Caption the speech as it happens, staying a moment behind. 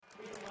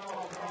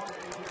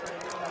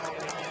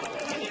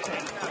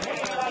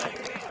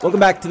Welcome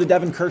back to the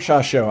Devon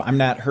Kershaw Show. I'm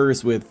Nat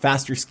Hers with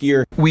Faster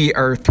Skier. We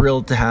are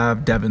thrilled to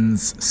have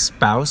Devon's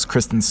spouse,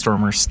 Kristin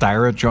Størmer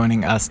Steira,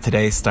 joining us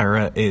today.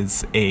 Steira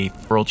is a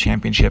World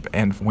Championship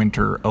and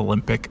Winter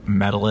Olympic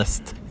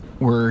medalist.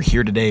 We're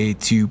here today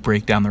to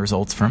break down the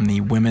results from the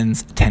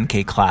Women's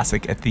 10K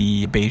Classic at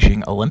the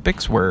Beijing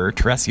Olympics, where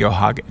Therese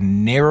Johaug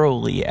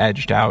narrowly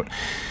edged out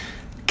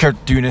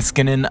Kerttu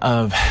Niskanen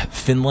of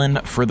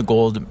Finland for the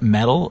gold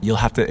medal. You'll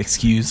have to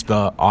excuse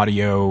the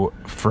audio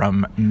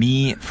from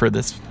me for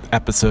this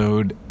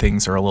episode.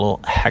 Things are a little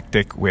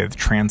hectic with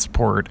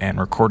transport and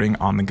recording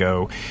on the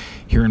go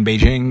here in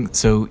Beijing,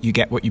 so you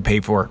get what you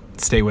pay for.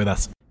 Stay with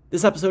us.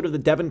 This episode of the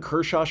Devon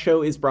Kershaw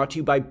Show is brought to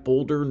you by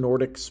Boulder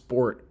Nordic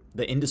Sport,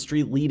 the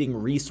industry-leading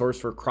resource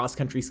for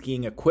cross-country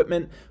skiing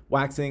equipment,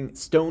 waxing,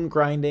 stone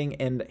grinding,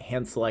 and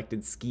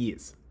hand-selected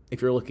skis.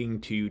 If you're looking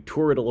to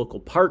tour at a local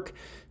park,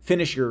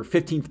 finish your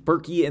 15th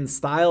Birkie in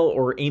style,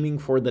 or aiming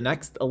for the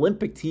next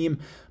Olympic team,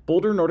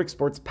 Boulder Nordic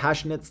Sport's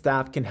passionate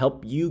staff can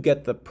help you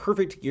get the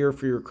perfect gear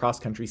for your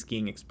cross-country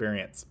skiing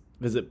experience.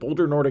 Visit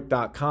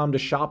bouldernordic.com to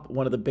shop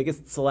one of the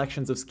biggest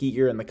selections of ski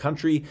gear in the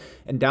country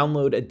and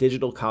download a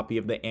digital copy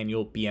of the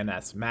annual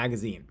BNS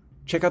magazine.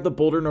 Check out the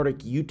Boulder Nordic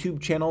YouTube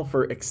channel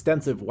for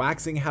extensive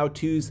waxing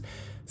how-tos.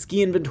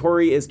 Ski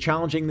inventory is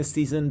challenging this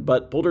season,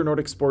 but Boulder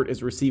Nordic Sport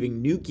is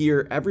receiving new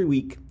gear every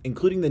week,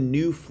 including the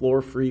new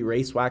floor-free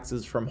race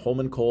waxes from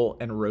Holman Cole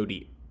and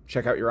Rody.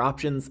 Check out your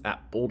options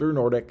at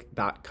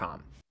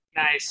bouldernordic.com.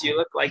 Nice. You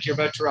look like you're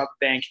about to rob a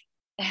bank.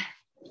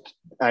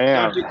 I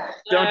am.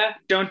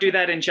 Don't do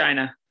that in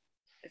China.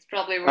 It's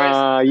probably worse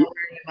than wearing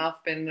a mouth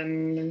pin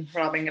than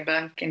robbing a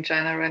bank in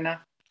China right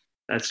now.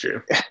 That's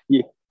true.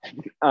 Yeah.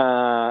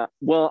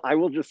 Well, I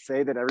will just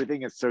say that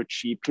everything is so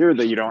cheap here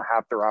that you don't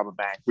have to rob a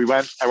bank.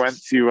 I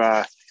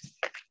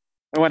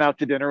went out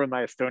to dinner with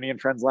my Estonian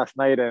friends last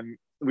night, and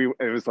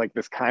it was like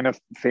this kind of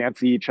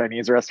fancy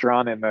Chinese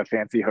restaurant in the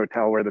fancy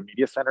hotel where the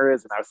media center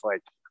is. And I was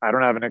like, I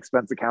don't have an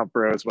expense account,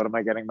 bros. What am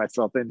I getting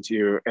myself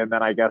into? And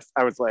then I guess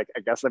I'm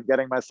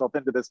getting myself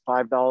into this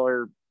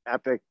 $5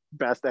 epic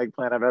best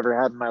eggplant I've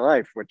ever had in my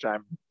life, which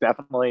I'm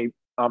definitely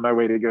on my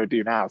way to go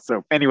do now.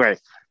 So anyway,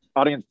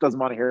 audience doesn't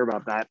want to hear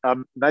about that.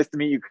 Nice to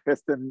meet you,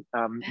 Kristin.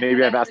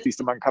 Maybe I've asked you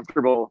some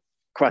uncomfortable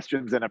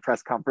questions in a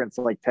press conference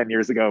like 10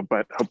 years ago,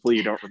 but hopefully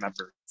you don't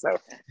remember. So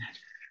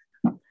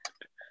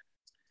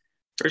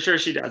for sure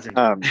she doesn't.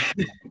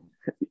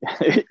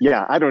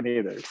 Yeah, I don't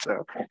either.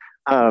 So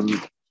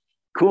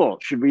cool.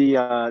 Should we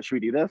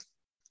do this?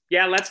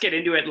 Yeah, let's get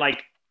into it.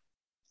 Like,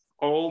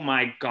 oh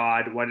my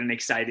God, what an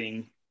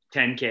exciting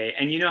 10K.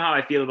 And you know how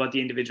I feel about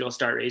the individual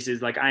start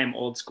races. Like, I am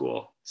old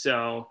school.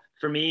 So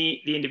for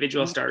me, the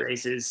individual start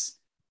races,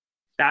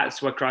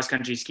 that's what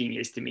cross-country skiing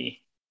is to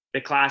me.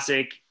 The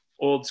classic,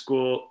 old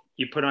school,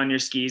 you put on your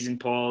skis and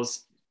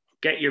poles,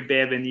 get your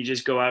bib, and you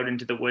just go out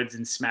into the woods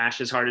and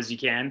smash as hard as you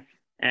can.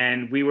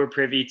 And we were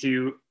privy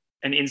to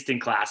an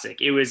instant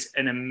classic. It was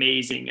an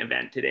amazing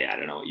event today. I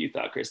don't know what you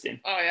thought, Kristin.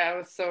 Oh, yeah, it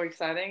was so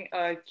exciting.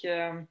 Like,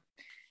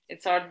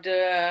 it's hard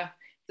to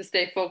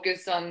stay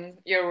focused on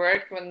your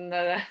work when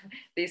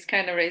these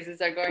kind of races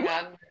are going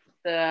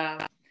on.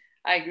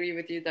 I agree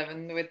with you,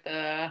 Devon, with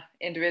the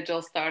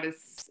individual start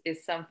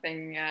is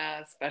something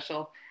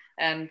special.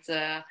 And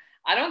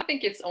I don't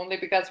think it's only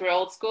because we're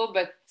old school,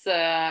 but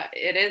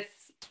it is,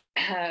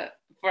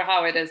 for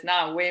how it is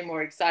now, way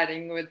more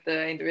exciting with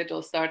the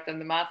individual start than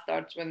the mass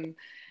starts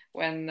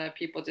when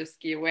people just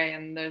ski away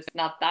and there's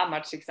not that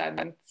much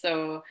excitement.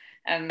 So,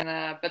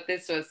 but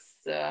this was,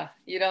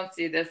 you don't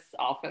see this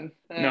often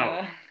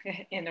no.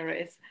 in a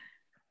race.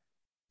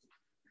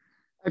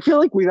 I feel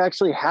like we've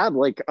actually had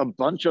like a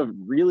bunch of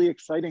really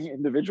exciting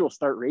individual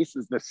start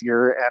races this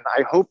year. And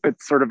I hope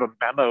it's sort of a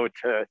memo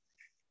to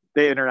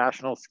the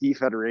International Ski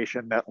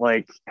Federation that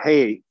like,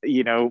 hey,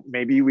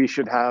 maybe we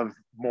should have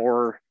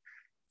more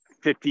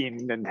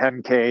 15 and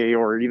 10K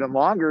or even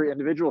longer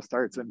individual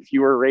starts and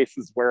fewer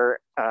races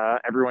where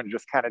everyone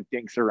just kind of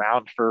dinks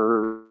around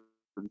for,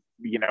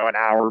 an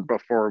hour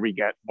before we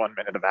get 1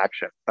 minute of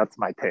action. That's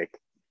my take.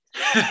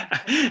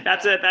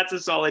 That's a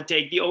solid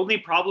take. The only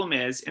problem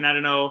is, and I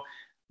don't know,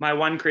 my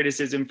one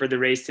criticism for the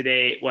race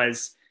today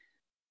was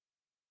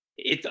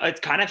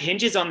it kind of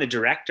hinges on the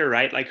director,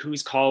 right? Like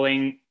who's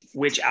calling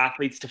which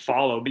athletes to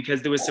follow,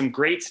 because there was some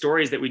great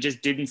stories that we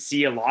just didn't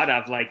see a lot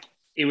of. Like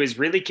it was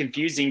really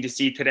confusing to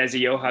see Therese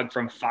Johaug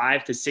from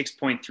 5 to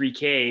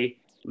 6.3K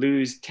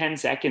lose 10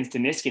 seconds to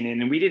Niskanen,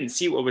 and we didn't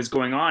see what was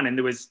going on. And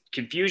there was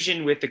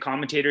confusion with the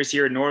commentators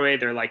here in Norway.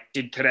 They're like,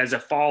 did Therese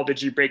fall? Did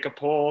she break a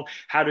pole?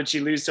 How did she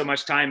lose so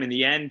much time? In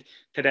the end,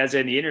 Therese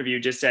in the interview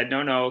just said,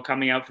 no,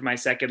 coming out for my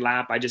second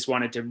lap, I just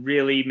wanted to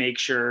really make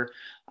sure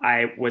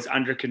I was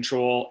under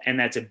control. And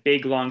that's a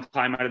big, long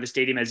climb out of the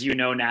stadium, as you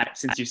know, Nat,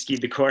 since you've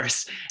skied the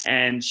course.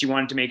 And she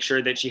wanted to make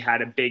sure that she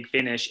had a big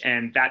finish.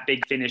 And that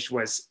big finish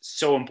was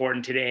so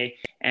important today.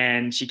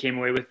 And she came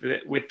away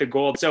with the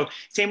gold. So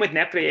same with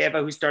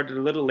Nepryaeva, who started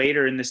a little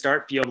later in the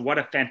start field. What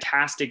a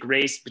fantastic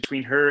race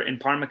between her and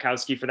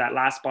Pärmäkoski for that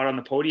last spot on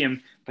the podium.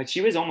 But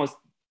she was almost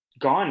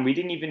gone. We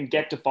didn't even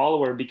get to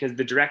follow her because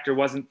the director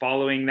wasn't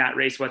following that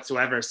race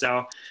whatsoever.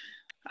 So,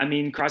 I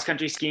mean,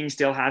 cross-country skiing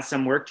still has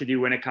some work to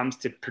do when it comes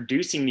to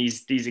producing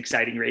these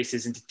exciting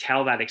races and to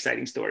tell that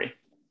exciting story.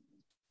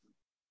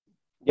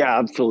 Yeah,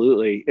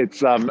 absolutely.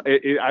 It's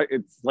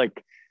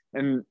like,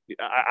 and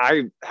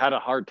I had a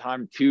hard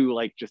time too,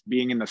 like just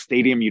being in the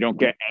stadium, you don't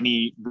get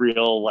any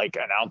real like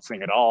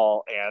announcing at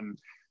all. And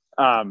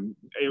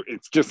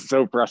it's just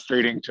so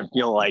frustrating to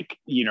feel like,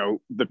 you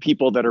know, the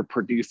people that are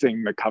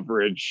producing the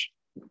coverage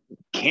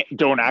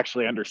don't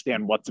actually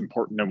understand what's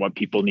important and what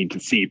people need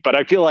to see. But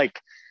I feel like,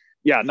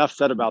 yeah, enough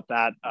said about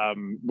that.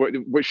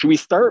 What should we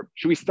start?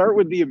 Should we start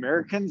with the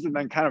Americans and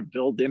then kind of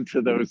build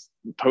into those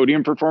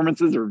podium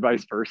performances, or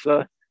vice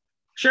versa?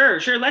 Sure.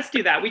 Let's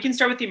do that. We can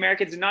start with the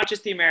Americans, and not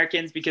just the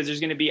Americans, because there's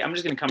going to be, I'm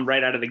just going to come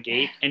right out of the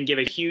gate and give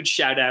a huge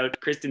shout out.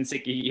 Kristin,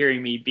 sick of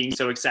hearing me being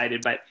so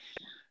excited, but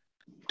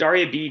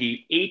Daria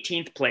Beatty,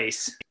 18th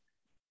place,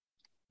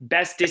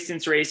 best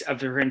distance race of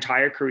her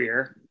entire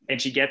career.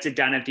 And she gets it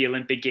done at the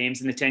Olympic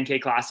Games in the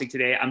 10K Classic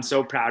today. I'm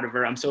so proud of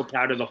her. I'm so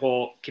proud of the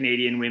whole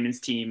Canadian women's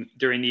team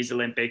during these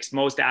Olympics.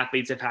 Most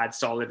athletes have had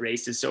solid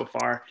races so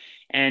far.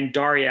 And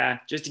Daria,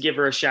 just to give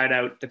her a shout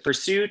out, the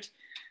pursuit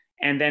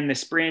and then the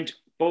sprint,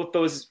 both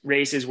those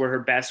races were her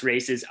best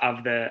races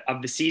of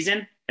the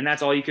season. And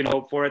that's all you can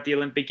hope for at the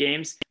Olympic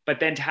Games. But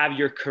then to have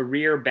your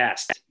career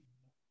best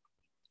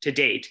to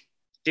date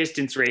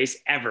distance race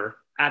ever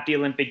at the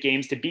Olympic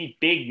Games, to beat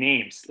big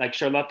names like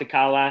Charlotte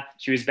Kalla.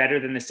 She was better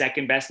than the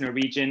second best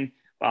Norwegian.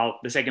 Well,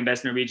 the second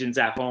best Norwegian's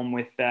at home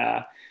with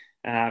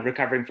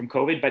recovering from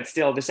COVID, but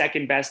still the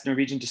second best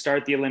Norwegian to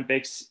start the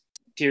Olympics,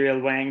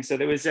 Tiril Wang. So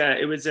it was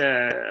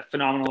a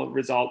phenomenal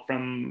result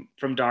from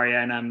Daria,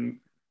 and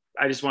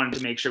I just wanted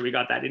to make sure we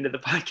got that into the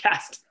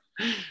podcast.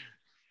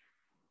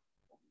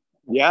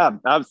 Yeah,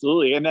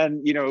 absolutely. And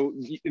then, you know,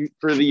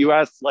 for the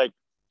US, like,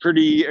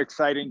 pretty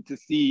exciting to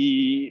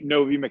see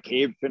Novi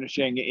McCabe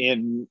finishing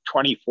in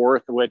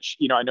 24th, which,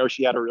 you know, I know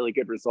she had a really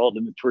good result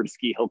in the Tour de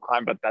Ski Hill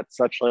Climb, but that's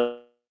such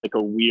like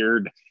a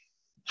weird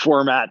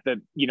format that,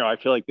 you know, I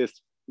feel like this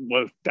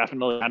was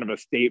definitely kind of a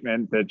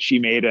statement that she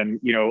made, and,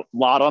 you know, a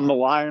lot on the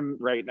line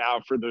right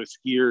now for those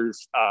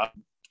skiers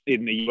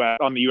in the US,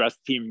 on the US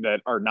team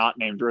that are not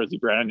named Rosie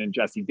Brennan and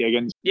Jessie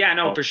Diggins. Yeah,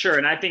 no, for sure.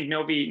 And I think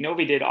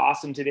Novi did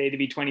awesome today to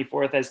be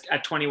 24th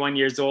at 21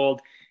 years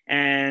old.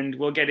 And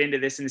we'll get into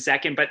this in a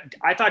second, but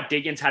I thought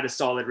Diggins had a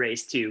solid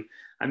race too.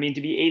 I mean,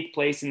 to be 8th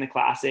place in the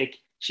Classic,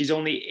 she's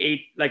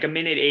only a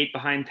minute 8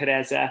 behind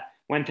Therese.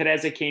 When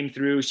Therese came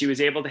through, she was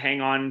able to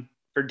hang on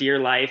for dear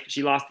life.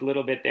 She lost a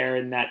little bit there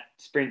in that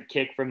sprint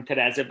kick from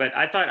Therese, but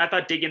I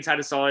thought Diggins had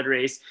a solid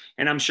race,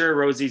 and I'm sure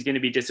Rosie's going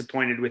to be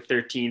disappointed with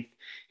 13th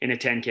in a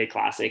 10K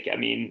Classic. I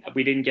mean,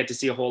 we didn't get to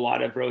see a whole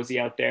lot of Rosie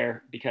out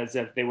there because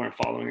they weren't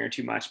following her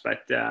too much,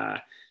 but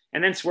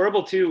and then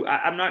Swerble too.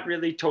 I'm not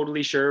really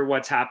totally sure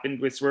what's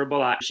happened with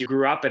Swerble. She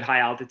grew up at high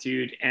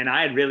altitude, and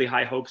I had really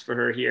high hopes for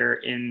her here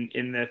in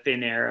the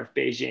thin air of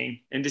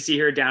Beijing. And to see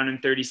her down in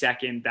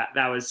 32nd,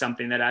 that was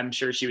something that I'm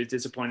sure she was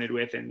disappointed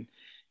with, and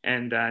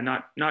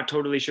not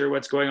totally sure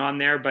what's going on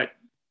there. But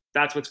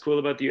that's what's cool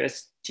about the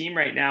US team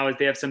right now, is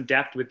they have some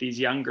depth with these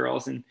young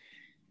girls. And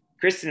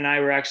Kristin and I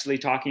were actually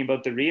talking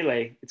about the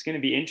relay. It's going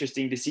to be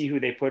interesting to see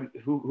who they put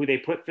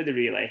for the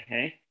relay.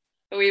 Hey.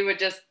 We were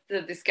just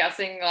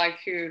discussing like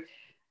who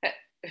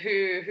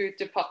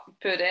to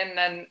put in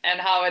and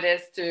how it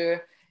is to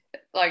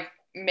like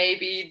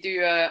maybe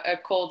do a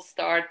cold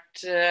start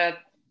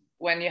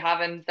when you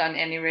haven't done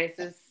any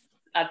races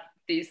at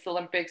these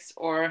Olympics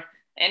or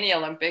any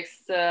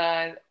Olympics,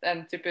 and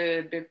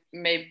to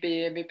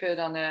maybe be put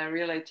on a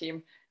relay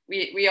team.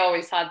 We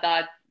always had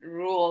that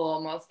rule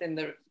almost in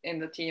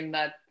the team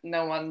that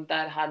no one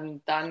that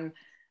hadn't done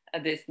a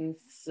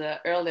distance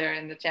earlier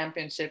in the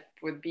championship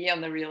would be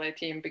on the relay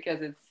team, because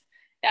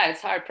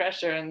it's hard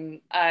pressure, and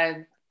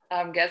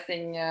I'm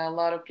guessing a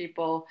lot of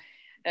people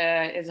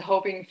is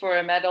hoping for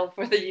a medal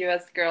for the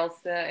US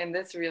girls in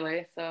this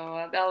relay,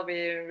 so that'll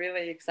be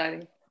really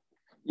exciting.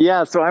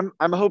 Yeah, so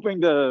I'm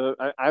hoping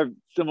I've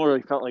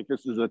similarly felt like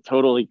this is a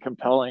totally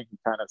compelling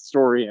kind of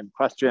story and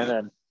question,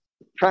 and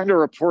trying to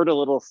report a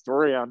little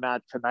story on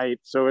that tonight.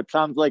 So it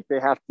sounds like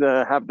they have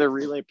to have their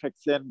relay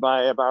picks in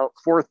by about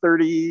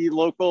 4:30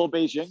 local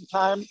Beijing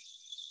time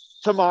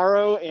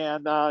tomorrow,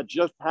 and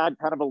just had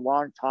kind of a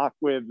long talk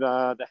with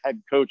the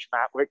head coach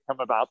Matt Whitcomb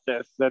about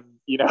this. And,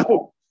 you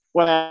know,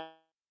 when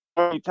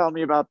he told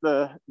me about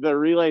the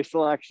relay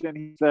selection,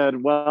 he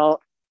said,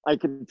 well, I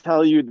can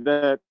tell you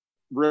that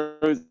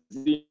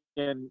Rosie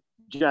and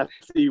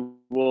Jessie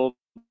will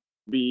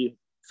be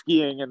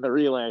skiing in the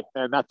relay,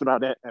 and that's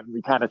about it. And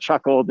we kind of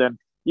chuckled, and,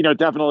 you know,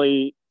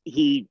 definitely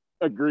he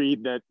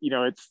agreed that, you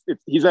know,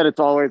 he said it's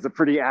always a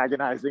pretty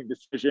agonizing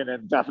decision,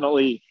 and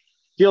definitely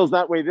feels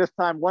that way this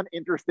time. One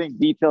interesting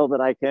detail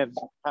that I can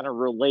kind of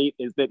relate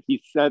is that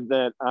he said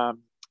that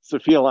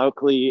Sophia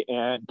Laukley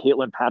and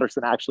Caitlin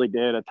Patterson actually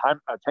did a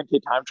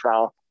 10K time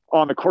trial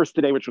on the course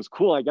today, which was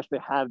cool. I guess they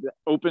had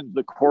opened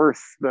the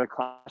course, the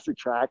classic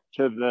track,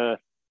 to the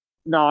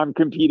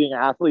non-competing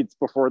athletes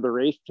before the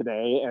race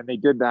today, and they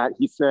did that.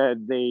 He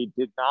said they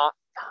did not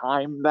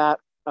time that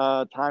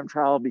time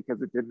trial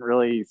because it didn't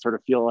really sort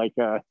of feel like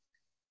a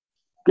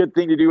good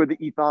thing to do with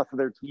the ethos of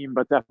their team,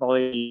 but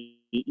definitely,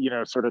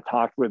 sort of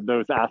talked with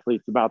those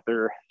athletes about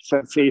their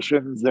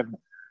sensations. And,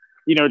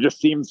 just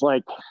seems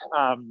like,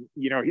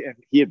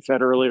 he had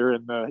said earlier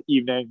in the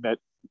evening that,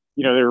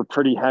 they were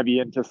pretty heavy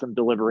into some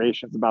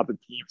deliberations about the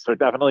team. So it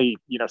definitely,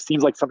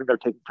 seems like something they're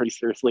taking pretty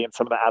seriously. And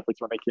some of the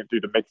athletes, when they came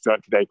through the mix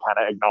zone today, kind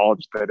of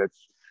acknowledged that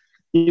it's,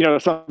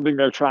 something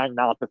they're trying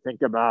not to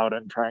think about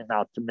and trying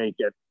not to make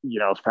it,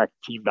 affect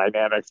team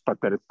dynamics, but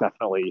that it's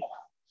definitely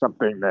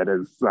something that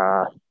is,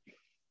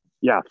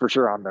 for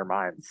sure on their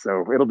minds.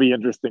 So it'll be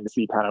interesting to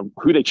see kind of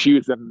who they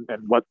choose and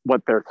what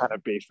their kind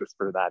of basis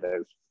for that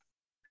is.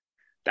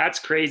 That's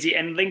crazy.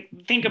 And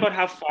think about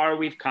how far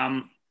we've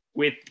come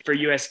for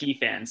US ski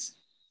fans.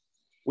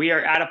 We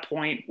are at a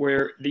point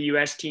where the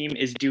US team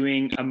is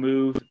doing a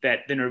move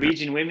that the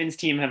Norwegian women's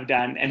team have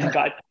done and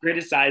got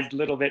criticized a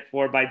little bit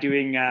for by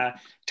doing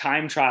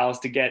time trials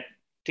to get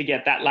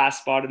that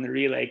last spot in the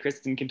relay.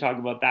 Kristin can talk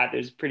about that.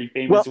 There's a pretty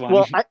famous one.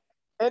 Well,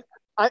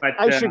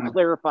 I should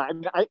clarify.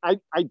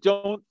 I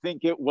don't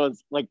think it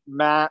was like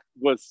Matt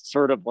was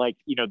sort of like,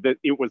 that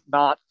it was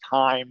not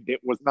timed.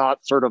 It was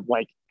not sort of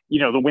like,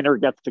 the winner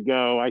gets to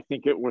go. I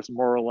think it was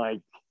more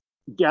like,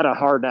 get a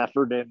hard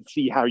effort and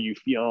see how you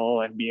feel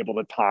and be able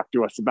to talk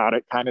to us about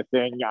it kind of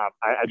thing.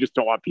 I just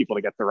don't want people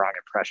to get the wrong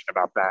impression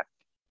about that.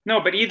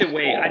 No, but either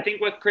way, I think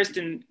what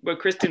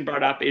Kristin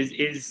brought up is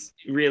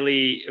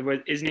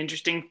an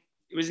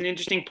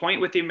interesting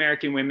point with the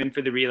American women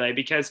for the relay,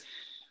 because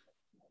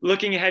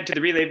looking ahead to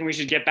the relay, and we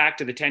should get back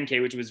to the 10K,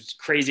 which was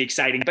crazy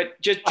exciting. But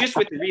just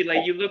with the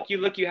relay,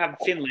 you have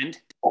Finland.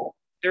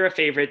 They're a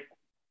favorite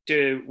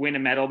to win a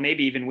medal,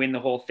 maybe even win the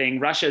whole thing.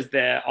 Russia's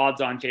the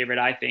odds-on favorite,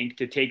 I think,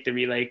 to take the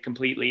relay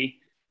completely.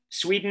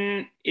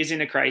 Sweden is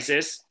in a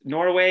crisis.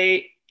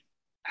 Norway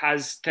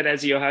has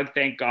Therese Johaug,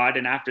 thank God,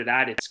 and after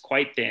that, it's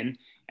quite thin.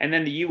 And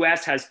then the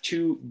U.S. has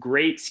two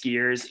great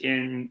skiers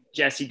in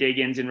Jessie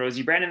Diggins and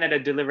Rosie Brennan that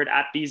have delivered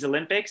at these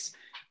Olympics.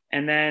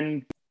 And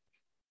then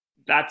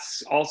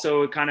that's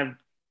also kind of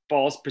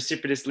falls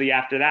precipitously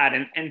after that.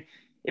 And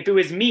if it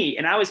was me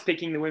and I was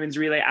picking the women's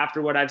relay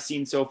after what I've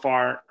seen so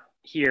far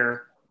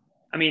here,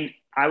 I mean,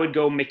 I would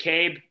go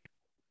McCabe,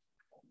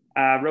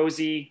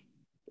 Rosie,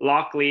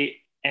 Lockley,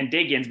 and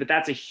Diggins, but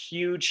that's a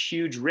huge,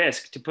 huge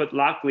risk to put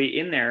Lockley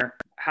in there,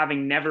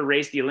 having never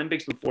raced the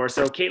Olympics before.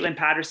 So Caitlin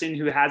Patterson,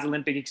 who has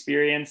Olympic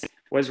experience,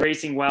 was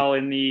racing well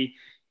in the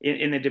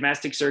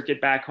domestic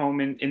circuit back home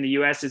in the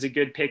US, is a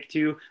good pick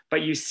too.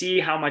 But you see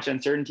how much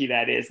uncertainty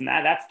that is, and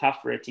that's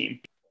tough for a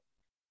team.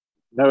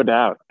 No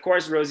doubt. Of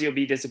course, Rosie will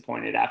be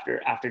disappointed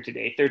after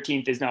today.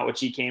 13th is not what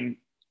she came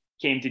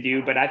to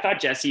do, but I thought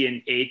Jessie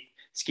in 8th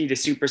skied a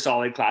super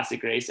solid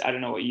classic race. I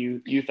don't know what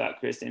you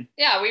thought, Kristin.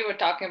 Yeah, we were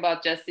talking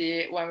about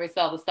Jessie when we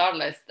saw the start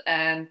list,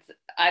 and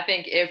I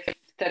think if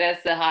Therese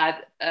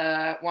had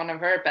one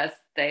of her best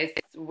days,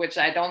 which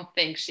I don't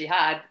think she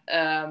had,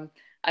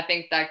 I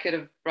think that could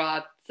have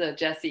brought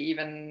Jessie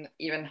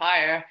even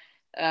higher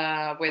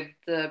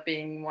with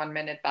being 1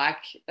 minute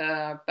back.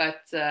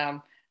 But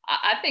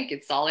I think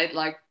it's solid,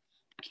 like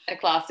a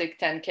classic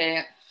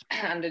 10K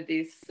under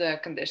these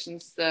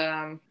conditions.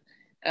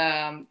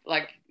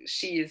 Like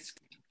she is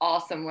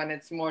awesome when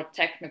it's more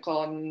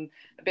technical and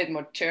a bit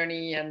more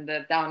turny, and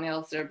the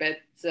downhills are a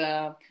bit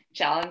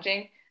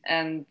challenging.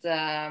 And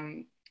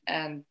so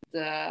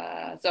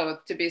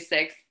to be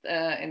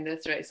 6th in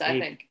this race, I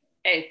think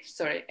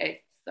 8th.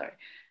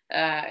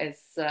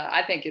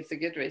 I think it's a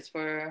good race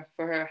for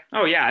her.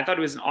 Oh yeah, I thought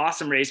it was an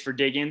awesome race for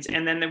Diggins.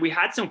 And then we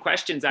had some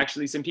questions,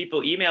 actually, some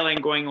people emailing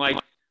going like,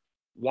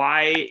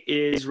 why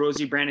is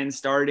Rosie Brennan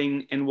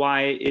starting and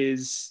why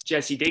is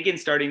Jessie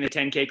Diggins starting the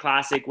 10K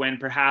Classic when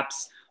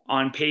perhaps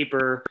on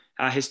paper,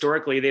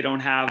 historically, they don't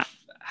have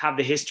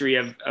the history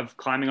of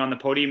climbing on the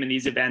podium in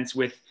these events,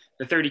 with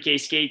the 30K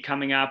skate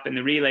coming up and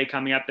the relay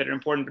coming up that are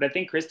important. But I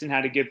think Kristin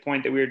had a good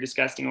point that we were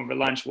discussing over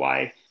lunch,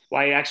 why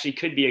it actually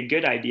could be a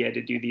good idea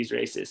to do these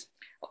races.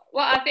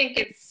 Well, I think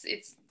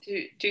it's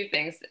two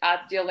things.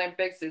 At the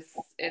Olympics,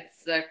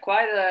 it's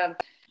quite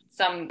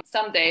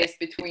some days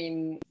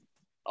between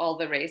all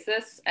the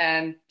races,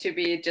 and to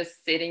be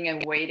just sitting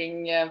and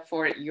waiting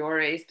for your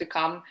race to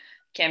come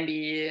can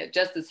be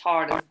just as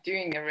hard as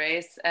doing a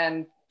race,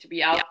 and to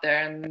be out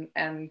there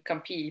and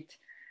compete.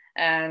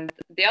 And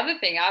the other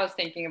thing I was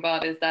thinking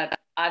about is that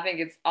I think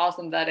it's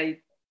awesome that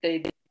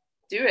they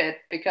do it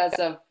because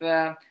of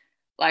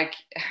like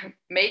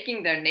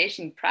making their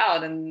nation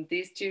proud. And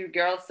these two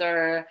girls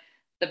are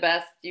the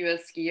best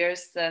US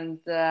skiers, and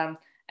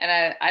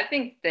I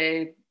think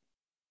they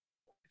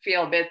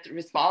feel a bit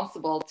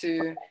responsible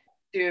to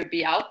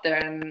be out there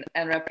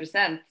and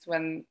represent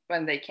when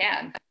they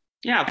can.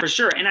 Yeah, for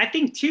sure. And I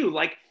think too,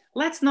 like,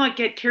 let's not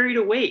get carried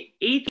away.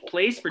 8th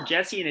place for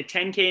Jessie in a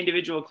 10K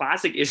individual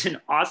classic is an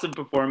awesome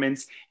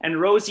performance.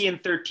 And Rosie in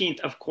 13th,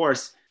 of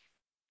course,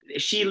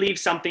 she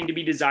leaves something to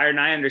be desired. And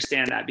I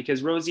understand that,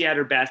 because Rosie had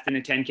her best in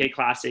a 10K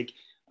classic.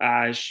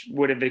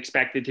 would have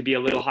expected to be a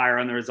little higher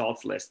on the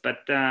results list.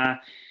 But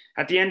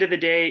at the end of the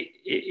day,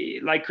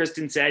 like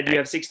Kristin said, you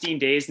have 16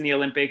 days in the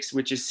Olympics,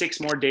 which is 6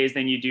 more days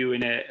than you do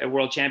in a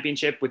world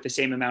championship with the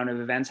same amount of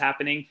events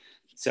happening.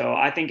 So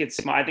I think it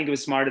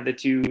was smart of the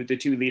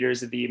two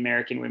leaders of the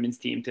American women's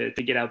team to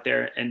get out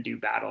there and do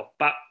battle.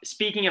 But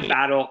speaking of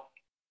battle,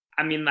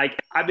 I mean, like,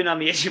 I've been on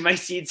the edge of my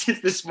seat since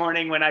this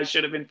morning when I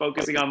should have been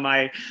focusing on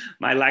my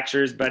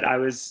lectures, but I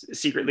was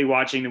secretly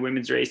watching the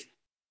women's race.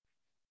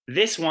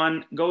 This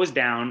one goes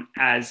down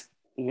as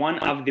one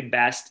of the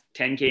best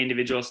 10K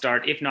individual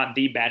start, if not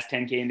the best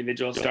 10K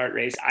individual start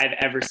race I've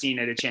ever seen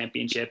at a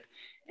championship.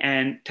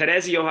 And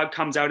Therese Johaug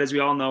comes out, as we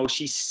all know,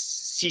 she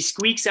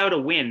squeaks out a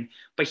win.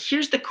 But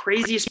here's the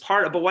craziest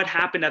part about what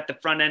happened at the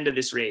front end of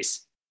this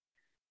race.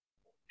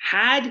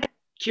 Had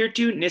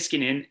Kerttu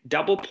Niskanen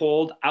double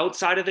poled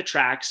outside of the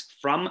tracks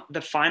from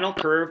the final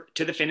curve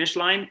to the finish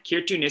line,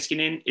 Kerttu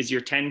Niskanen is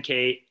your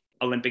 10K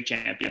Olympic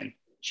champion.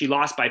 She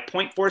lost by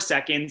 0.4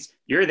 seconds.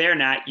 You're there,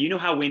 Nat. You know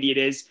how windy it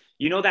is.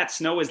 You know that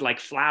snow is like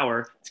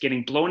flour. It's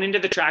getting blown into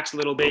the tracks a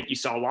little bit. You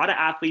saw a lot of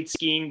athletes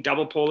skiing,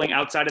 double poling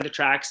outside of the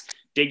tracks.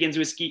 Diggins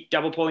was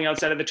double poling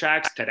outside of the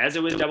tracks. Therese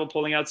was double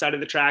poling outside of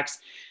the tracks.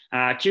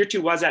 Kerttu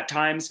was at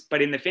times,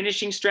 but in the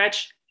finishing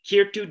stretch,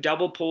 Kerttu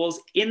double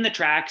poles in the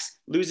tracks,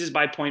 loses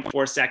by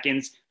 0.4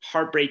 seconds,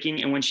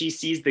 heartbreaking. And when she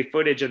sees the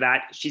footage of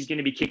that, she's going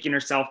to be kicking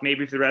herself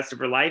maybe for the rest of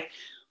her life.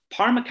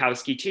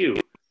 Pärmäkoski too.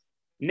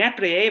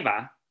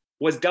 Nepryaeva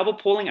was double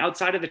poling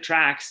outside of the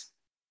tracks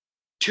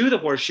to the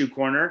horseshoe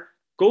corner,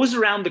 goes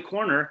around the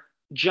corner,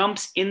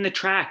 jumps in the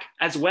track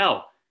as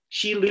well.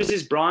 She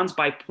loses bronze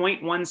by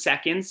 0.1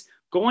 seconds.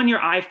 Go on your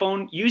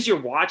iPhone, use your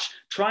watch,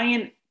 try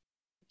and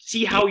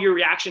see how your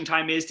reaction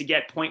time is to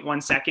get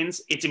 0.1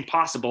 seconds. It's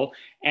impossible.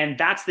 And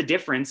that's the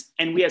difference.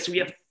 And we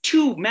have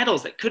 2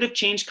 medals that could have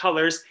changed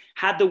colors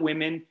had the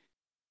women,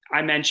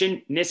 I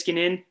mentioned,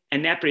 Niskanen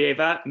and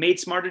Nepryaeva, made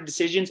smarter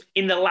decisions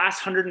in the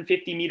last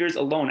 150 meters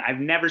alone. I've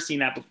never seen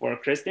that before.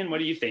 Kristin, what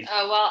do you think?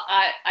 Well,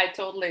 I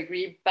totally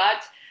agree.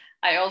 But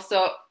I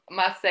also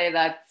must say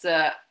that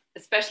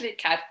especially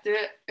Kerttu,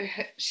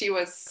 she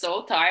was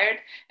so tired.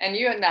 And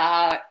you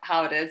know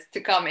how it is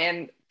to come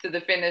in to the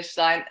finish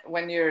line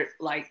when you're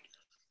like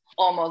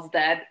almost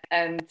dead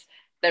and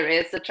there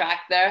is a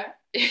track there.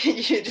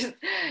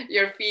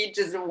 Your feet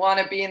just want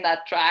to be in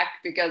that track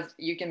because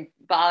you can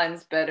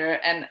balance better.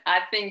 And I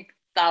think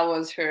that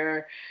was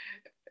her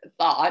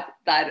thought,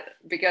 that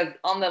because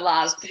on the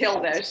last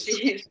hill there,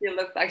 she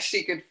looked like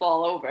she could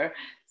fall over.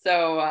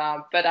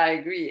 So, but I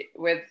agree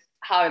with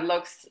how it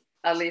looks,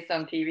 at least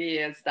on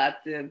TV, is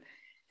that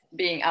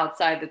being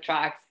outside the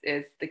tracks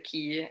is the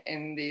key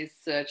in these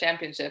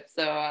championships.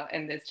 So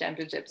in this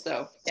championship,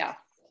 so yeah.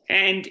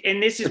 And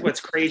this is what's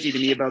crazy to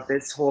me about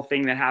this whole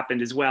thing that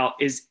happened as well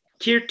is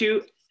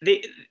Kerttu,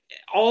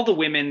 all the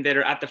women that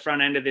are at the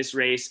front end of this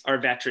race are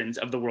veterans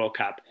of the World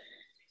Cup.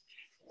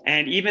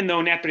 And even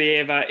though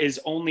Nepryaeva is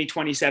only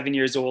 27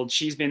 years old,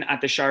 she's been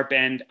at the sharp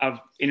end of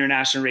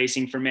international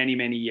racing for many,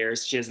 many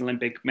years. She has an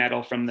Olympic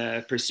medal from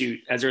the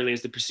pursuit, as early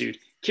as the pursuit.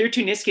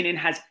 Kerttu Niskanen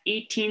has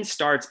 18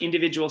 starts,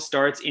 individual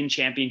starts in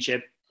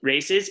championship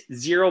races,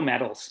 0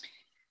 medals.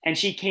 And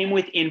she came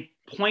within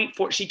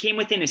 0.4, she came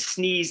within a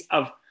sneeze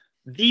of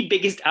the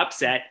biggest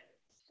upset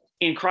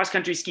in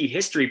cross-country ski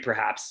history,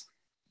 perhaps,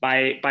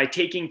 by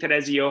taking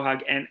Therese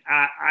Johaug. And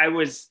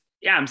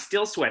I'm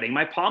still sweating.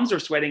 My palms are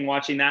sweating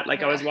watching that,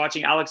 like I was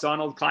watching Alex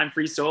Honnold climb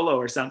free solo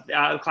or something,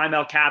 climb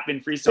El Cap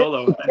in free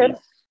solo. Jump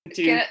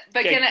in,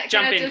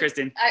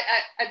 Kristin.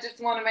 I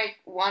just want to make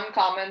one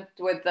comment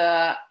with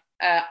the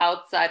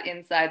outside,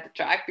 inside the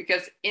track,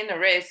 because in a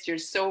race, you're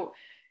so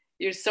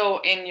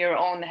in your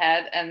own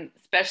head, and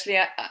especially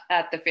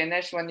at the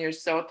finish when you're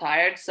so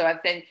tired. So I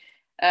think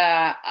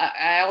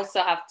I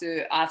also have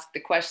to ask the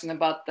question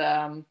about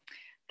the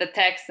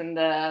techs and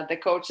the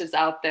coaches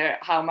out there,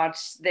 how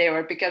much they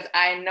were, because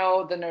I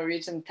know the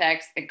Norwegian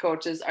techs and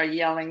coaches are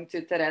yelling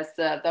to Therese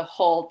the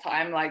whole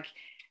time, like,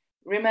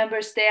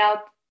 remember, stay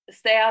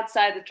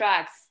outside the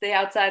tracks.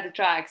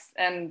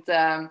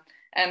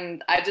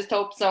 And I just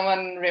hope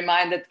someone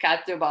reminded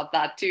Kerttu about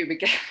that too,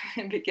 because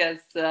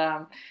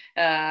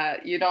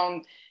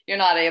you're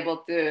not able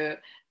to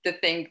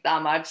think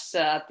that much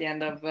at the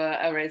end of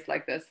a race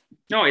like this.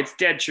 No, it's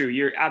dead true.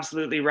 You're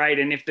absolutely right.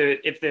 And if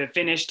the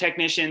Finnish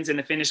technicians and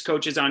the Finnish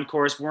coaches on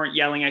course weren't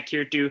yelling at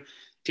Kerttu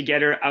to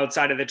get her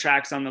outside of the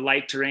tracks on the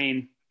light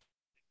terrain,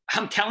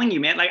 I'm telling you,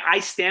 man, like, I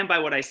stand by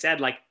what I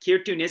said. Like,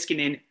 Kerttu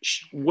Niskanen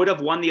would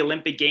have won the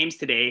Olympic Games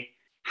today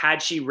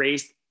had she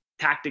raced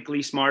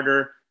tactically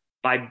smarter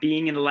by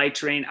being in the light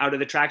terrain out of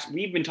the tracks.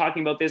 We've been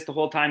talking about this the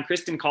whole time.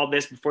 Kristin called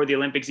this before the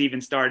Olympics even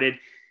started.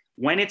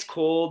 When it's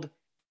cold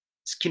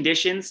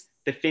conditions,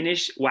 the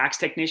Finnish wax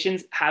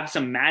technicians have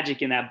some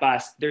magic in that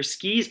bus. Their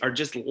skis are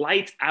just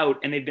lights out,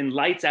 and they've been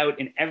lights out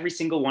in every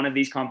single one of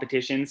these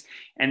competitions.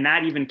 And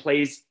that even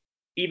plays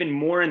even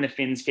more in the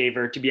Finns'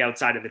 favor to be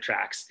outside of the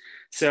tracks.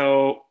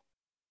 So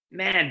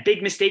man,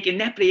 big mistake. And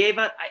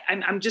Nepryaeva,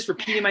 I'm just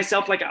repeating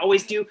myself like I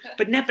always do,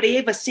 but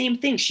Nepryaeva, same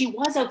thing. She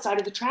was outside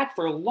of the track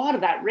for a lot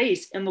of that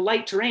race in the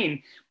light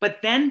terrain.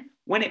 But then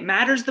when it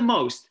matters the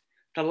most,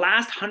 the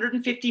last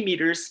 150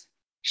 meters,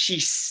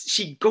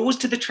 she goes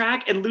to the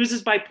track and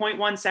loses by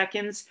 0.1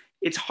 seconds.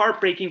 It's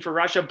heartbreaking for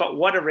Russia, but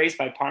what a race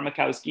by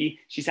Pärmäkoski.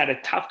 She's had a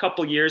tough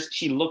couple years.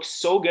 She looks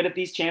so good at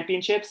these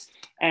championships,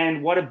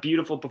 and what a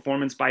beautiful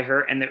performance by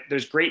her. And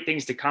there's great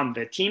things to come.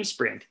 The team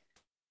sprint,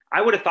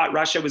 I would have thought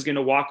Russia was going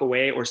to walk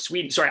away, or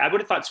Sweden. Sorry, I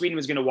would have thought Sweden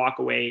was going to walk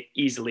away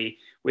easily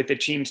with the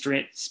team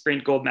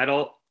sprint gold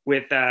medal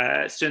with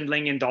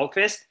Sundling and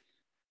Dahlqvist.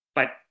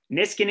 But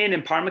Niskanen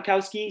and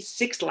Pärmäkoski,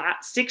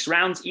 six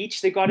rounds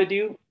each they got to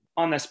do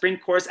on the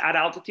sprint course at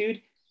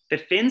altitude. The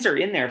Finns are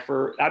in there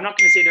for, I'm not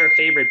going to say they're a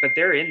favorite, but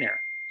they're in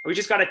there. We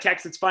just got a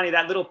text. It's funny.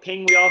 That little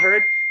ping we all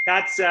heard,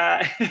 that's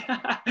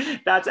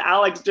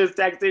Alex just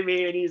texting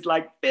me, and he's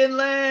like,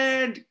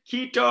 Finland,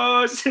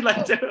 Kiitos.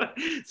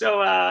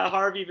 So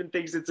Harv even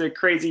thinks it's a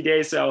crazy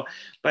day. So,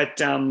 but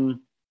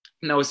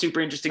no,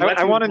 super interesting.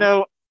 I want to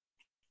know.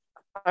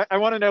 I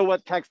want to know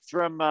what texts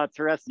from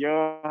Therese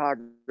Johaug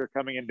are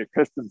coming into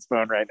Kristin's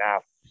phone right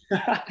now.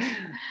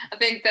 I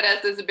think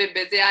Therese is a bit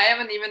busy. I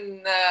haven't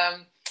even.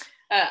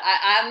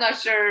 I'm not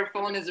sure her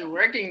phone is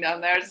working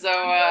down there, so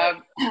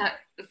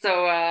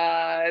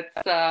it's.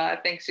 I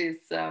think she's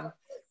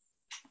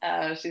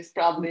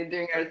probably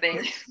doing her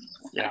thing.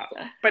 Yeah,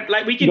 but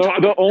like we can talk.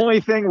 The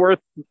only thing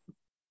worth.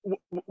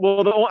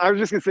 Well, I was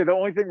just gonna say the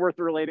only thing worth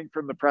relating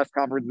from the press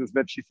conference is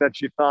that she said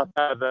she thought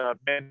that the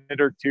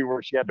minute or two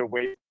where she had to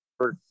wait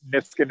for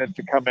Niskanen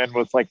to come in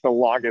was like the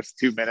longest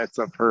 2 minutes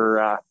of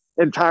her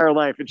entire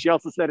life. And she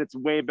also said it's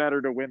way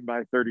better to win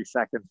by 30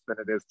 seconds than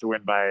it is to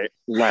win by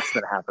less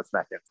than half a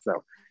second.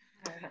 So,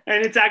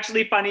 and it's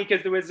actually funny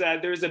because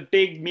there was a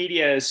big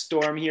media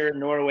storm here in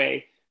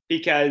Norway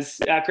because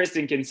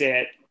Kristin can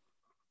say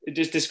it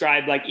just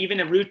described like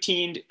even a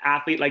routine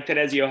athlete like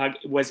Therese Johaug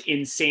was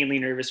insanely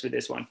nervous for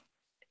this one.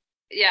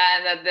 Yeah,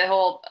 and the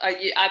whole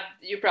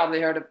you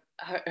probably heard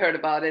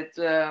about it.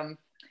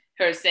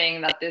 Her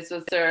saying that this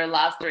was her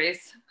last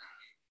race.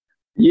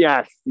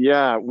 Yes,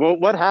 yeah. Well,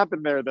 what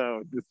happened there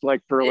though? Just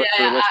like for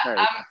listeners.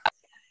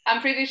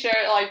 I'm pretty sure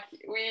like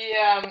we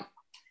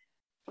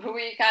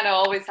kind of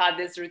always had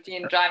this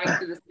routine driving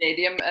to the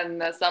stadium,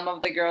 and some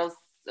of the girls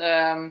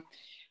are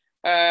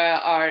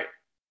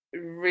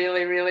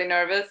really, really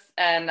nervous,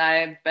 and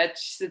I bet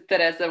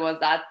Therese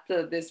was at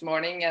this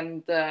morning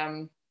and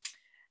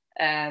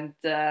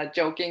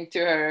joking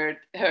to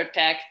her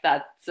tech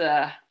that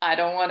I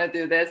don't want to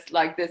do this.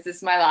 Like, this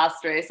is my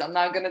last race. I'm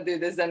not going to do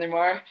this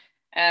anymore.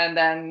 And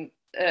then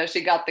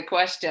she got the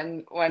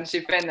question when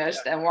she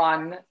finished and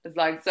won. It's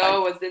like,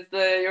 so was this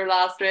your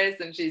last race?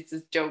 And she's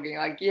just joking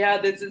like,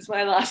 yeah, this is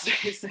my last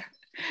race.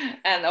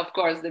 And of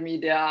course the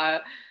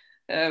media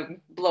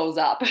blows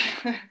up.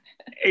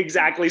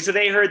 Exactly. So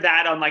they heard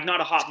that on like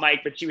not a hot mic,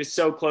 but she was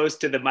so close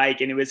to the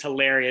mic, and it was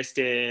hilarious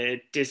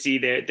to see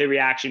the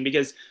reaction,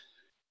 because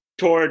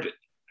toward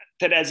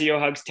Therese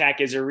Johaug's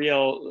tech is a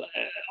real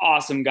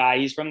awesome guy.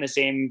 He's from the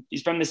same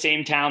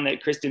town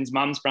that Kristin's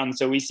mom's from.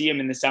 So we see him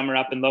in the summer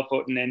up in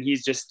Lofoten, and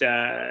he's just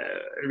a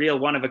real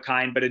one of a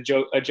kind, but a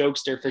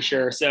jokester for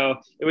sure. So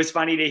it was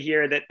funny to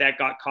hear that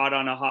got caught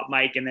on a hot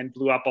mic and then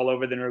blew up all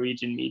over the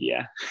Norwegian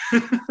media.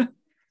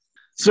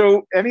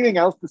 So anything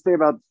else to say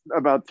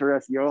about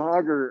Therese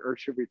Johaug, or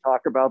should we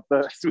talk about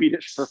the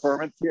Swedish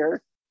performance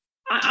here?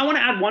 I want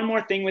to add one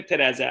more thing with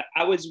Therese.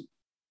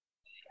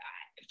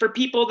 For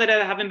people that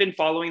haven't been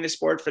following the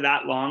sport for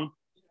that long,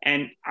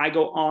 and I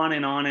go on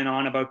and on and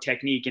on about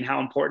technique and how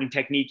important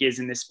technique is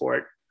in this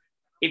sport.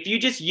 If you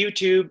just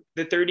YouTube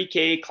the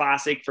 30K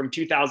Classic from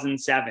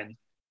 2007,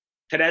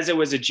 Therese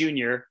was a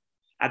junior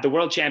at the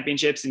World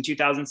Championships in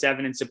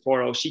 2007 in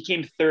Sapporo. She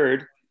came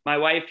third. My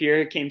wife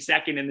here came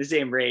second in the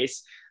same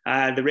race.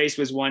 The race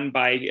was won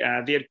by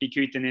Virpi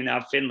Kuitunen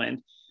of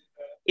Finland.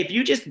 If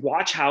you just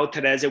watch how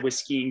Therese was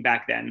skiing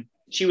back then,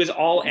 she was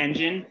all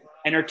engine,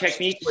 and her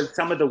technique was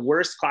some of the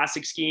worst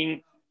classic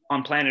skiing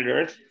on planet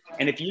Earth.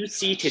 And if you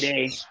see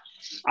today,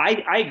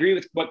 I agree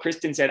with what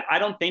Kristin said. I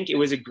don't think it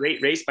was a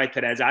great race by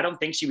Therese. I don't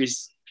think she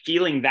was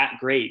feeling that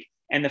great.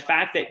 And the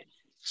fact that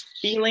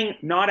feeling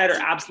not at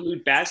her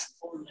absolute best,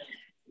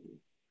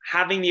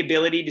 having the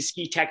ability to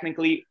ski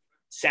technically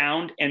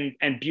sound and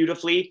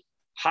beautifully,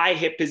 high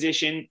hip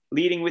position,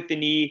 leading with the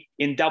knee,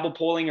 in double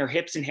poling, her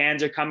hips and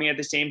hands are coming at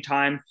the same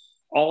time.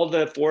 All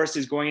the force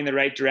is going in the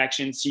right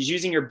direction. She's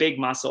using her big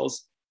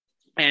muscles.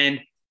 And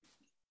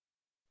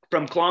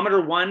from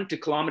kilometer 1 to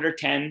kilometer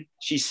 10,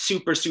 she's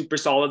super, super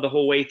solid the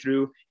whole way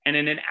through. And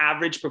in an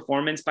average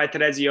performance by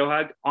Therese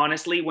Johaug,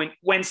 honestly,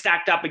 when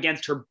stacked up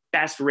against her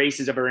best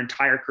races of her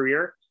entire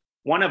career,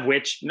 one of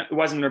which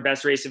wasn't her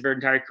best race of her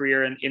entire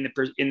career in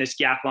the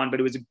skiathlon, but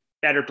it was a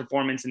better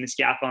performance in the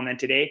skiathlon than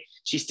today,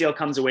 she still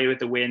comes away with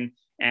the win.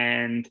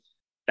 And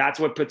that's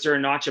what puts her a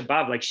notch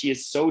above. Like, she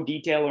is so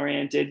detail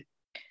oriented.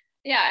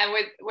 Yeah. And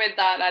with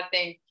that,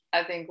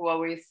 I think what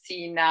we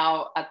see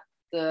now at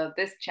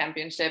this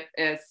championship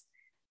is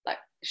like,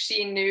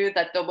 she knew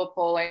that double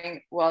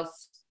poling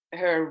was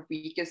her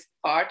weakest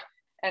part.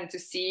 And to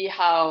see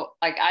how,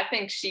 like, I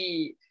think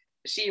she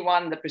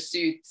won the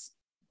pursuit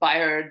by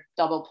her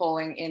double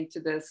pulling into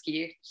the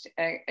ski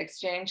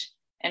exchange.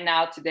 And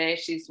now today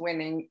she's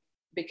winning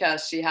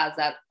because she has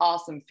that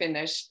awesome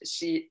finish.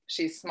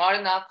 She's smart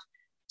enough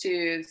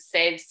to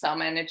save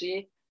some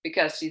energy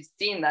because she's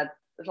seen that,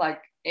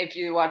 like, if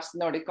you watched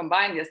Nordic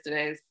Combined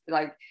yesterday, it's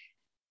like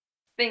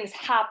things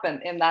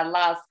happen in that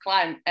last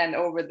climb and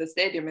over the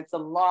stadium. It's a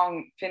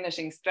long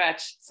finishing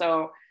stretch.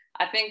 So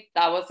I think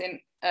that was in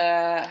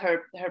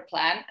her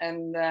plan,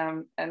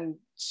 and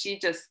she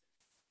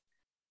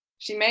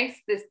makes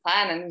this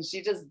plan and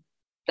she just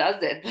does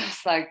it.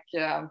 It's like,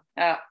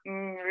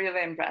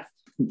 really impressed.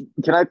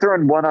 Can I throw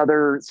in one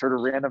other sort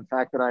of random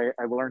fact that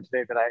I learned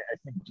today that I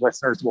think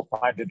listeners will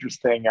find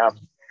interesting?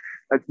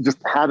 I just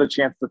had a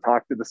chance to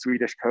talk to the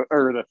Swedish coach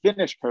or the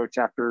Finnish coach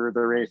after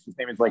the race. His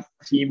name is like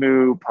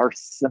Teemu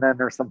Parssinen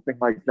or something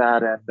like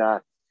that.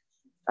 And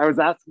I was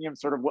asking him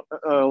sort of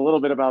a little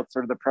bit about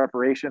sort of the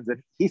preparations.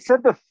 And he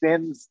said the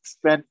Finns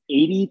spent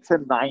 80 to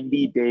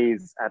 90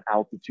 days at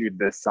altitude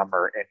this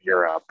summer in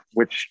Europe,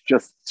 which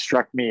just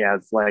struck me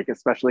as, like,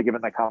 especially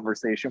given the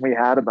conversation we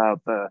had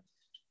about the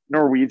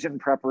Norwegian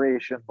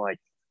preparation, like,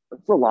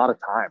 it's a lot of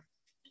time.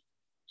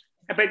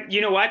 But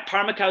you know what?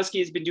 Pärmäkoski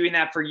has been doing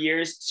that for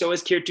years. So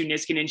has Kerttu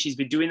Niskanen. She's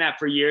been doing that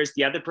for years.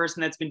 The other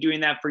person that's been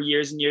doing that for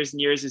years and years and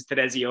years is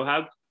Therese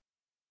Johaug.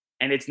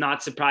 And it's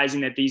not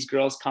surprising that these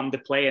girls come to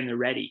play and they're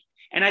ready.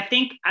 And I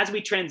think as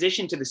we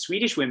transition to the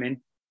Swedish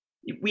women,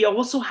 we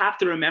also have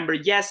to remember,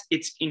 yes,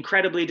 it's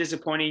incredibly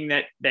disappointing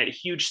that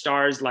huge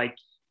stars like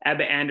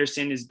Ebba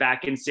Andersson is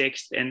back in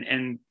 6th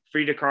and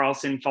Frida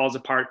Karlsson falls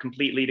apart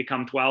completely to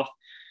come 12th.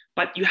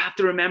 But you have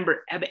to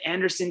remember, Ebba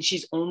Andersson,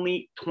 she's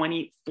only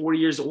 24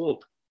 years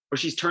old, or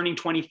she's turning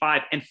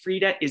 25, and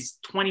Frida is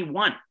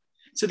 21.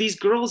 So these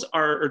girls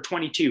are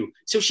 22.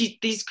 So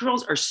these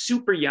girls are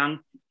super young.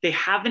 They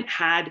haven't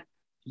had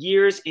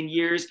years and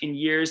years and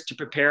years to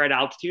prepare at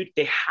altitude.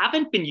 They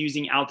haven't been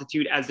using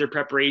altitude as their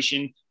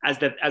preparation, as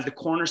the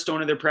cornerstone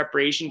of their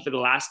preparation for the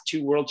last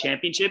 2 World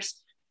Championships,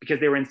 because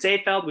they were in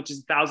Seefeld, which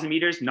is 1,000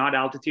 meters, not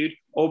altitude,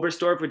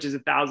 Oberstdorf, which is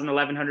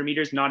 1,100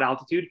 meters, not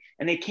altitude.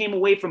 And they came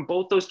away from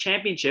both those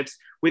championships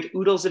with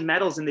oodles of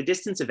medals in the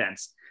distance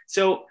events.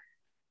 So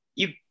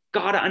you've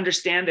got to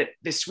understand that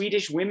the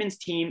Swedish women's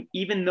team,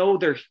 even though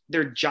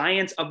they're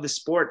giants of the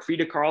sport,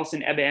 Frida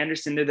Karlsson, Ebba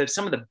Andersson, they're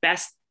some of the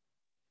best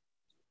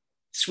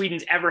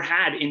Sweden's ever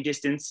had in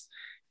distance.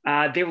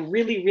 They're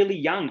really, really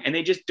young, and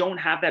they just don't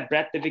have that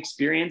breadth of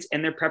experience,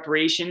 and their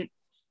preparation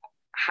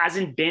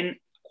hasn't been,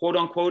 quote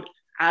unquote,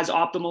 as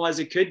optimal as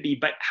it could be.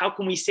 But how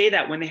can we say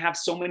that when they have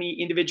so many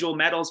individual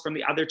medals from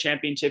the other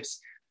championships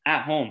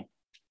at home?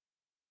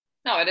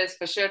 No, it is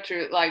for sure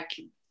true. Like,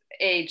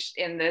 age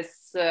in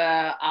this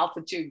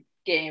altitude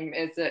game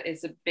is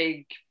a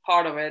big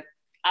part of it.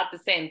 At the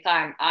same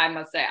time, I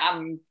must say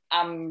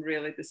I'm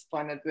really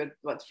disappointed with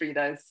what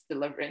Frida is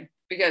delivering,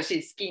 because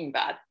she's skiing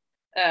bad,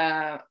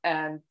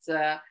 and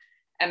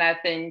I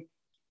think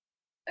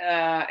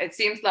it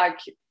seems like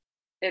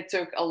it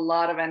took a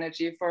lot of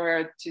energy for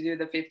her to do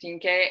the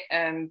 15K,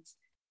 and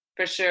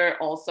for sure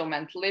also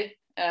mentally.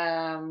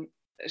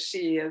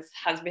 She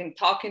has been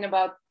talking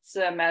about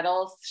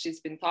medals.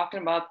 She's been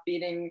talking about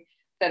beating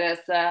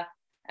Therese,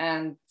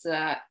 and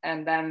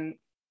then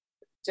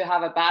to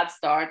have a bad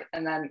start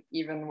and then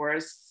even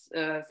worse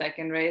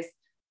second race.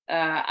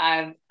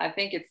 I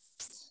think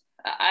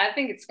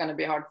it's going to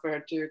be hard for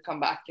her to come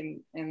back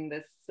in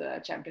this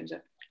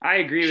championship. I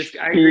agree with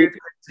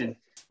Kristin.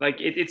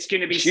 Like, it's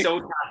going to be so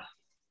tough.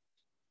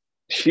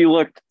 She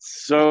looked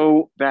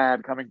so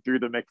bad coming through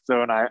the mix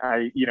zone.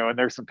 I and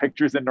there's some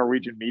pictures in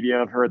Norwegian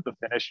media of her at the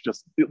finish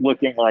just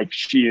looking like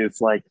she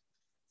is like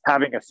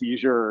having a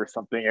seizure or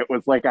something. It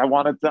was like, I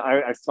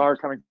saw her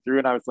coming through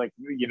and I was like,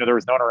 there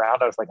was no one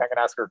around. I was like, I can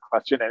ask her a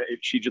question. And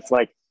she just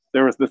like,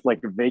 there was this like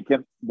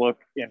vacant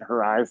look in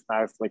her eyes. And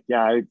I was like,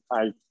 yeah,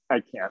 I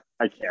can't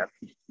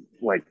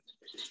like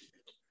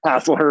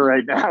hassle her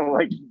right now.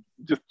 Like,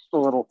 just a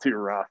little too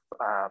rough.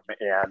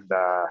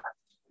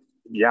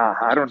 Yeah,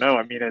 I don't know.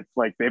 I mean, it's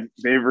like they've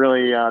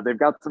really they've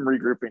got some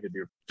regrouping to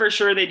do. For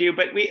sure they do,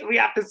 but we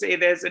have to say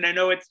this, and I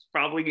know it's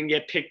probably gonna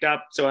get picked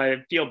up, so I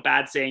feel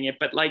bad saying it,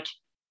 but like,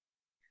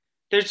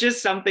 there's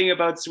just something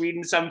about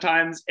Sweden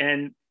sometimes,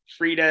 and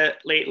Frida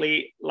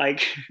lately,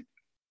 like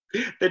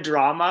the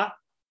drama.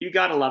 You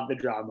gotta love the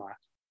drama.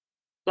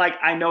 Like,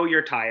 I know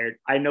you're tired,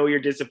 I know you're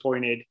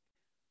disappointed,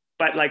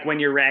 but like when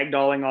you're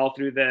ragdolling all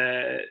through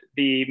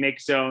the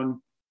mix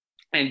zone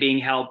and being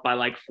helped by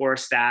like 4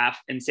 staff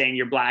and saying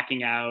you're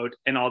blacking out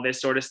and all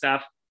this sort of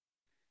stuff.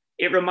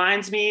 It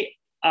reminds me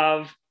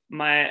of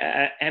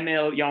my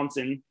Emil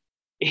Jonsson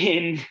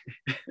in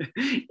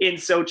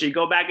Sochi.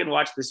 Go back and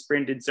watch the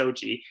sprint in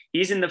Sochi.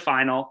 He's in the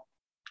final.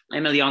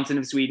 Emil Jonsson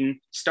of Sweden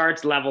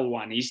starts level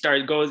 1. He's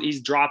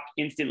dropped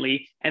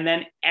instantly, and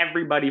then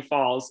everybody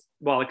falls,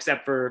 well,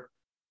 except for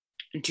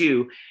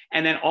 2.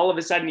 And then all of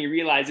a sudden he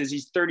realizes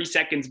he's 30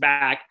 seconds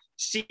back,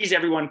 sees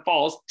everyone,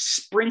 falls,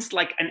 sprints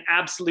like an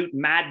absolute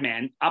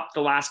madman up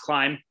the last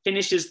climb,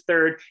 finishes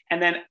third,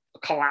 and then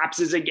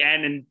collapses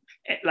again. And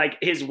like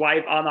his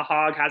wife, Anna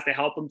Haag, has to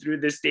help him through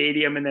the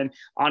stadium. And then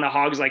Anna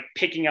Haag's like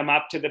picking him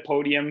up to the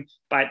podium.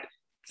 But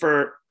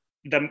for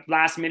the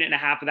last minute and a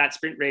half of that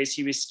sprint race,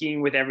 he was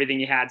skiing with everything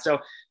he had. So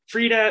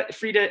Frida,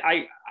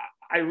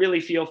 I really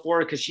feel for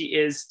her because she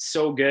is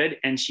so good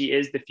and she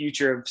is the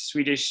future of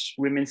Swedish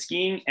women's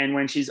skiing. And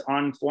when she's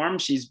on form,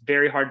 she's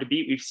very hard to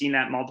beat. We've seen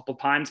that multiple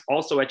times,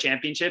 also at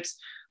championships.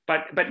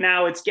 But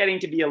now it's getting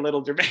to be a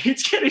little dramatic.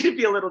 It's getting to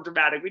be a little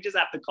dramatic. We just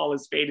have to call a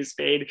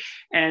spade.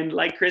 And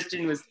like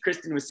Kristin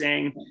was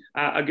saying,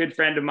 a good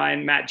friend of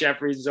mine, Matt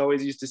Jeffries, has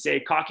always used to say,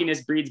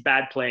 cockiness breeds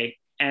bad play.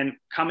 And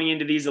coming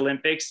into these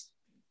Olympics,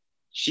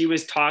 she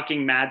was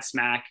talking mad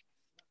smack,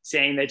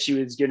 saying that she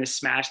was going to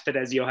smash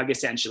Therese Johaug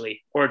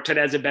essentially, or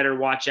Therese better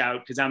watch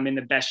out because I'm in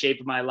the best shape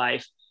of my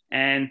life.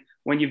 And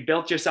when you've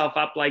built yourself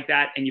up like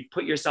that and you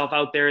put yourself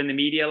out there in the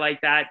media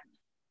like that,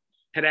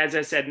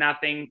 Therese said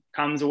nothing,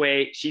 comes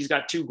away. She's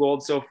got 2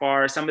 golds so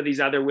far. Some of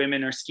these other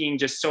women are skiing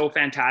just so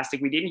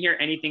fantastic. We didn't hear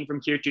anything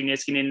from Kerttu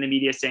Niskanen in the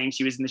media saying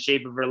she was in the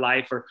shape of her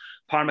life, or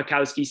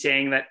Pärmäkoski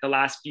saying that the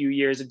last few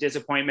years of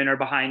disappointment are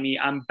behind me.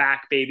 I'm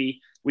back,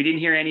 baby. We didn't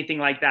hear anything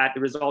like that.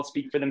 The results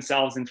speak for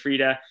themselves. And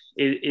Frida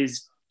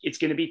it's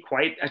going to be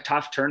quite a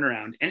tough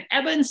turnaround. And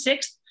Ebba in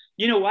 6th,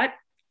 you know what?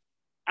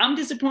 I'm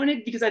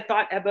disappointed because I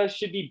thought Ebba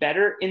should be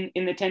better in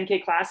the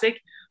 10K Classic.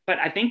 But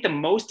I think the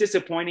most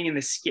disappointing and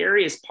the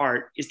scariest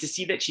part is to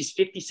see that she's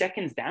 50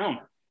 seconds down.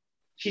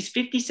 She's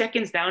 50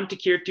 seconds down to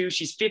Kerttu.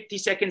 She's 50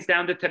 seconds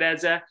down to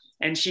Therese,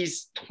 and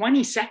she's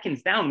 20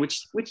 seconds down,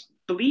 which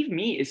believe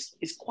me,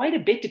 is quite a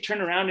bit to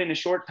turn around in a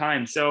short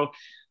time. So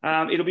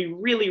it'll be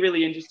really,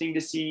 really interesting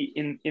to see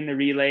in the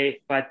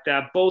relay. But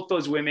both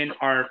those women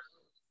are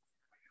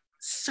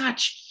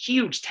such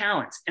huge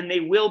talents, and they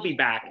will be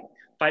back.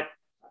 But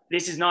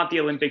this is not the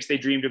Olympics they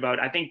dreamed about.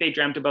 I think they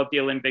dreamt about the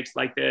Olympics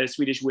like the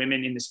Swedish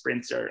women in the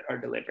sprints are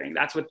delivering.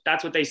 That's what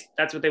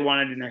they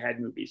wanted in their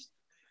head movies.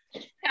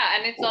 Yeah,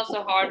 and it's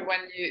also hard when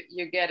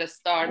you get a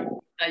start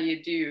that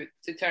you do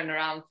to turn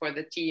around for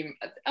the team.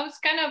 I was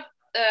kind of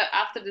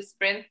after the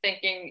sprint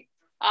thinking,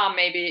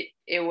 maybe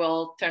it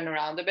will turn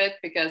around a bit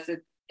because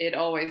it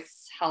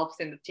always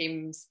helps in the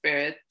team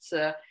spirit.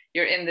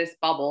 You're in this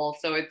bubble,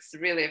 so it's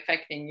really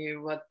affecting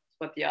you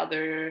what the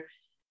other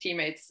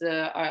teammates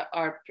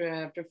are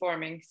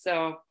performing.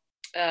 So,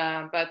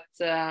 and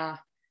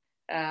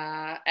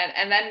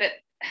then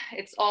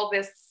it's all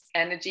this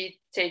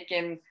energy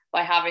taken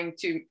by having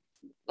to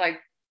like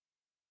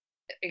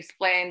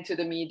explain to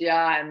the media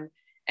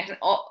and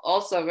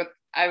also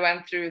I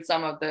went through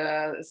some of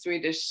the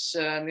Swedish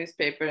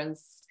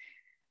newspapers.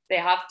 They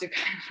have to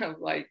kind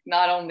of like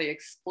not only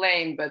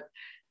explain but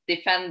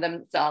defend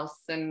themselves,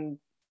 and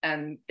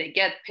they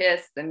get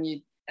pissed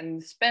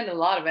and spend a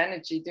lot of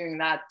energy doing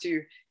that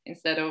too,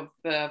 instead of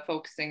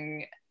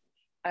focusing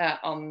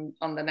on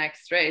the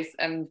next race.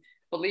 And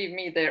believe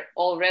me, they're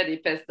already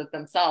pissed at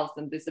themselves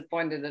and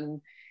disappointed,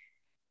 and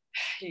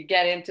you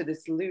get into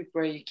this loop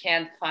where you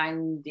can't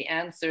find the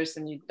answers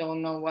and you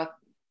don't know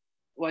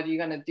what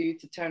you're gonna do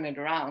to turn it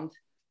around.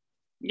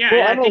 Yeah,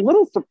 well, I'm a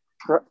little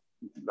surprised.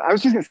 I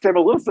was just gonna say, I'm a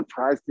little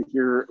surprised to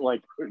hear,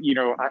 like, you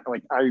know,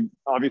 I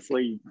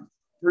obviously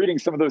reading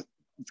some of those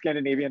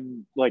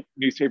Scandinavian like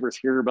newspapers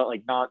here, but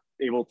like not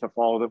able to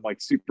follow them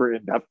like super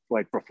in depth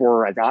like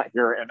before I got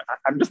here. And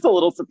I'm just a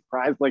little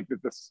surprised like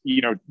that this,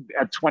 you know,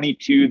 at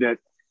 22 that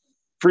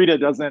Frida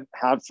doesn't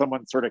have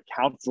someone sort of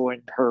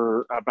counseling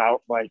her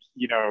about like,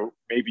 you know,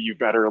 maybe you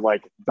better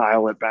like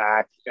dial it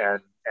back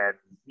and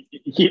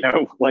you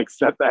know, like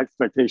set the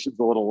expectations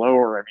a little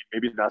lower. I mean,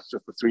 maybe that's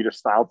just the Swedish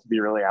style to be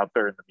really out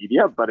there in the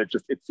media, but it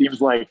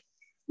seems like,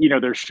 you know,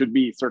 there should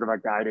be sort of a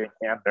guiding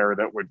hand there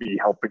that would be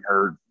helping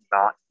her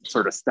not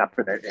sort of step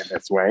in it in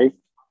this way.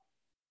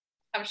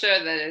 I'm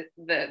sure that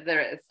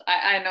there is.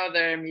 I know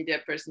they're a media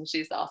person.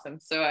 She's awesome.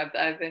 So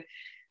I think,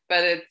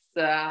 but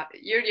it's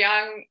you're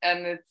young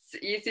and it's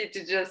easy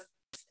to just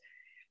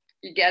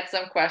you get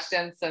some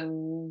questions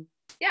and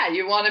yeah,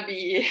 you want to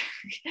be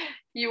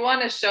you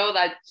want to show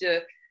that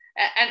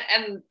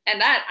and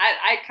that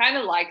I kind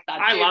of like that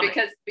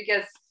too,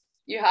 because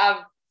you have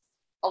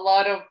a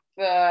lot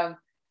of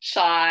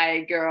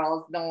shy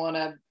girls don't want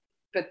to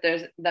put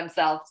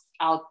themselves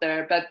out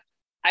there, but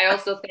I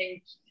also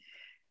think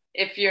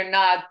if you're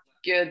not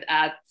good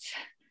at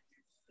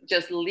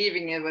just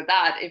leaving it with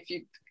that,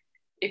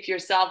 if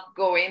yourself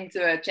go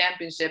into a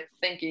championship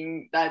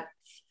thinking that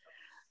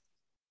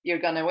you're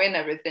gonna win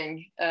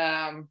everything,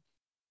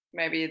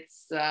 maybe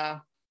it's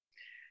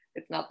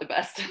not the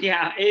best.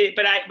 Yeah,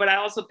 but I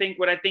also think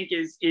what I think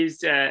is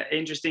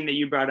interesting that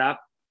you brought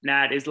up,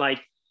 Nat, is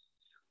like,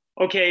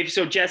 okay,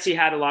 so Jessie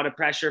had a lot of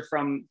pressure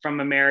from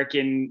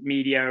American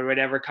media or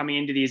whatever coming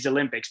into these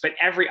Olympics, but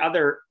every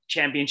other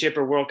championship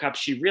or World Cup,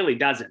 she really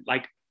doesn't.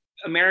 Like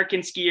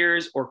American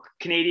skiers or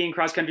Canadian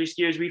cross-country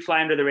skiers, we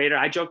fly under the radar.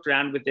 I joked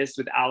around with this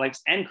with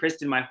Alex and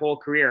Kristin my whole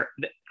career.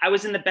 I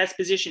was in the best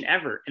position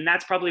ever. And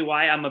that's probably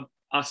why I'm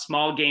a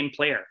small game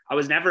player. I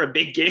was never a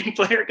big game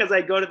player because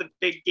I go to the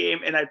big game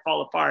and I'd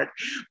fall apart.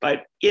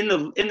 But in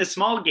the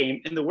small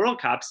game, in the World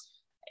Cups,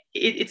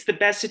 it's the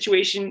best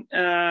situation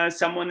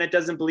someone that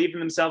doesn't believe in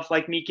themselves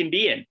like me can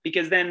be in,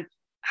 because then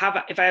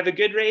if I have a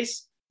good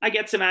race, I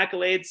get some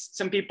accolades.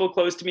 Some people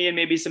close to me and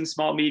maybe some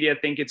small media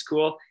think it's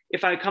cool.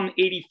 If I come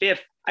 85th,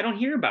 I don't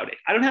hear about it.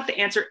 I don't have to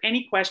answer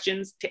any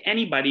questions to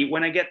anybody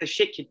when I get the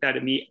shit kicked out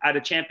of me at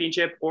a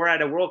championship or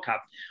at a World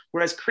Cup.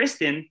 Whereas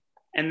Kristin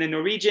and the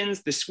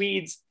Norwegians, the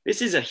Swedes,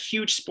 this is a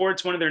huge sport.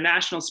 It's one of their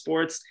national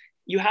sports.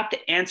 You have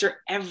to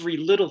answer every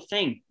little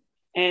thing.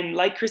 And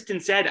like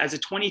Kristin said, as a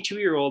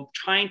 22-year-old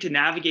trying to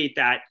navigate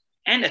that,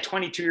 and a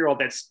 22-year-old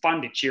that's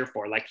fun to cheer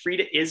for. Like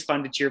Frida is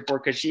fun to cheer for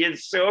because she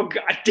is so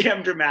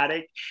goddamn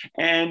dramatic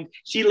and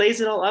she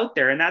lays it all out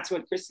there. And that's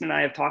what Kristin and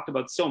I have talked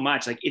about so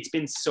much. Like, it's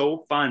been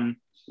so fun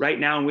right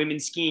now in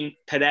women's skiing.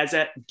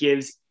 Therese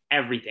gives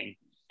everything.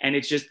 And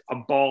it's just a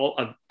ball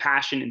of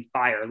passion and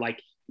fire,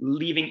 like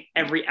leaving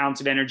every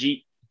ounce of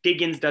energy.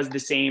 Diggins does the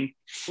same.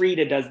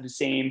 Frida does the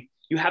same.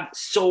 You have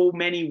so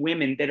many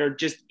women that are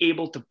just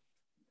able to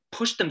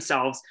push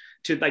themselves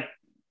to like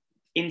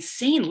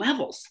insane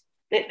levels.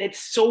 It's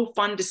so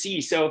fun to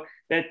see. So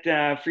that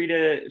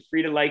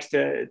Frida likes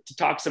to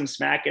talk some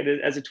smack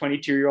as a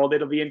 22-year-old.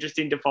 It'll be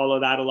interesting to follow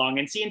that along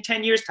and see in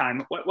 10 years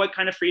time, what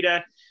kind of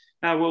Frida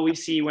will we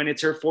see when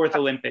it's her 4th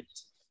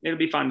Olympics. It'll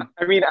be fun.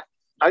 I mean,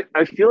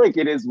 I feel like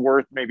it is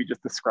worth maybe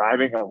just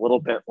describing a little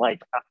bit.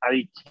 Like,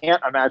 I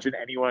can't imagine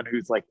anyone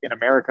who's like in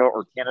America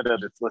or Canada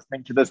that's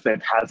listening to this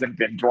that hasn't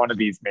been to one of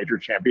these major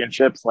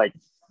championships. Like,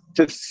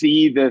 to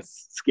see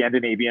this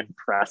Scandinavian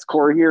press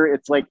corps here,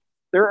 it's like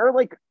there are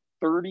like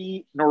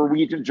 30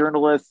 Norwegian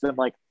journalists and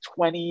like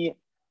 20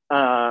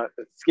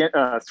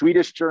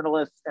 Swedish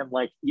journalists, and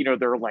like, you know,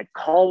 they're like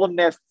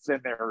columnists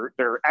and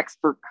they're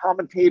expert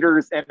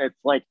commentators, and it's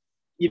like,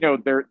 you know,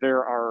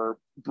 there are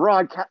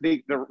broadcast,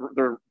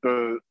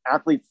 the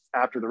athletes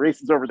after the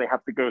race is over, they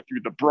have to go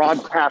through the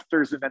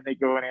broadcasters and then they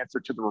go and answer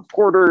to the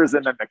reporters,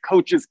 and then the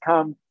coaches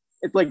come.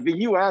 It's like the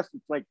US,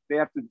 it's like they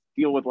have to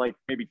deal with like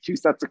maybe 2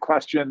 sets of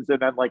questions,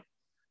 and then like,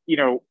 you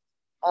know,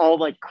 I'll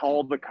like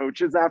call the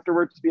coaches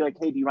afterwards to be like,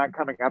 hey, do you mind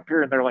coming up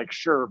here? And they're like,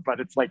 sure.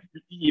 But it's like,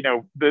 you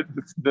know,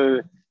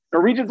 the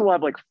Norwegians will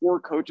have like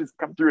 4 coaches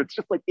come through. It's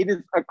just like, it is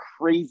a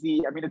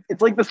crazy, I mean,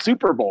 it's like the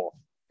Super Bowl.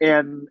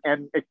 And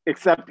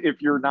except if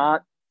you're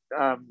not,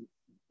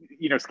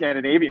 you know,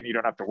 Scandinavian, you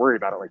don't have to worry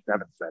about it, like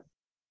Devin said.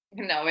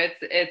 No,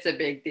 it's a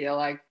big deal.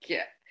 Like,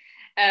 yeah.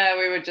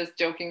 We were just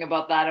joking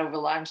about that over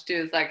lunch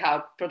too. It's like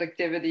how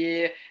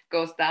productivity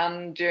goes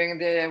down during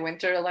the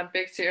Winter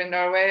Olympics here in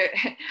Norway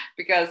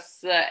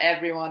because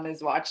everyone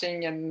is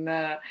watching, and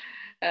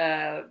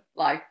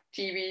like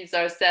TVs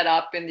are set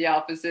up in the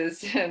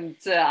offices and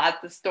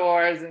at the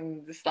stores,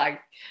 and it's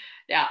like,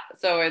 yeah.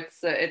 So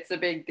it's a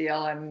big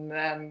deal, and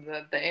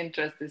the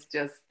interest is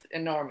just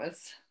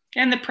enormous.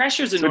 And the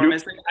pressure's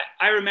enormous.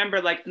 I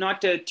remember, like,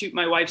 not to toot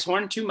my wife's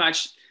horn too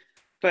much,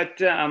 but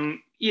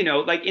you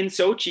know, like in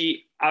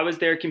Sochi, I was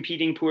there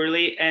competing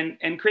poorly, and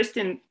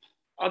Kristin,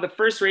 the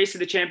first race of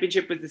the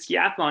championship was the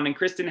skiathlon, and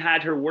Kristin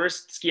had her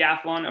worst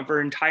skiathlon of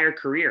her entire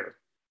career.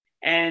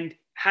 And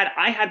had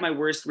I had my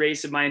worst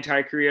race of my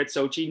entire career at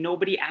Sochi,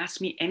 nobody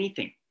asked me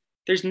anything.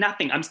 There's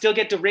nothing. I'm still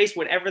get to race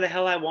whatever the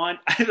hell I want.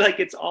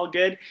 Like, it's all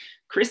good.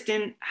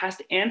 Kristin has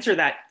to answer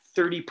that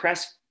 30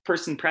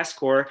 person press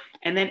corps,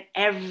 and then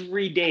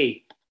every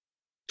day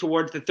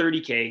towards the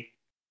 30K,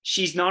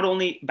 she's not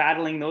only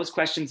battling those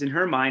questions in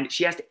her mind,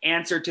 she has to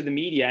answer to the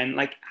media. And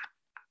like,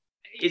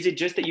 is it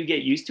just that you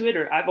get used to it?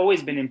 Or I've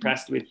always been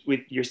impressed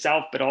with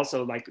yourself, but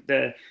also like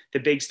the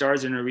big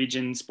stars in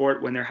Norwegian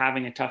sport when they're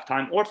having a tough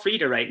time, or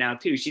Frida right now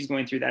too. She's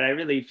going through that. I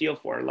really feel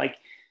for her. Like,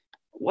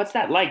 what's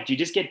that like? Do you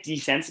just get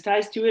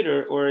desensitized to it?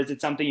 Or is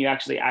it something you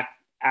actually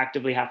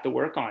actively have to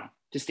work on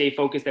to stay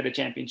focused at a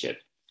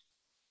championship?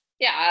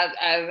 Yeah,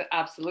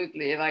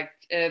 absolutely. Like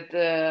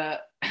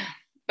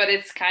but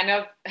it's kind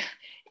of,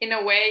 in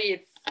a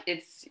way,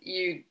 it's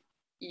you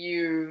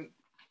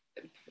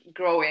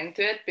grow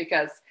into it,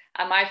 because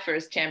at my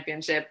first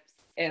championship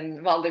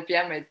in Val di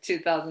Fiemme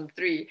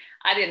 2003,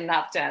 I didn't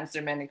have to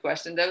answer many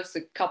questions. There was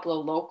a couple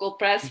of local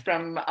press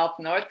from up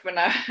north where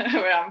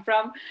I'm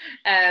from,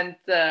 and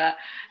I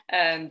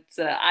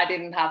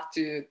didn't have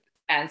to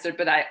answer,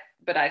 but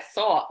I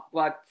saw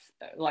what,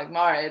 like,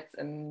 Marit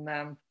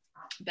and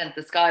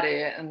Bente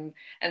Skari,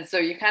 and so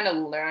you kind of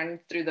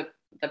learn through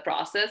the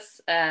process,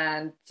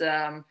 and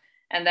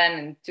then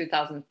in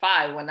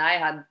 2005, when I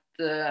had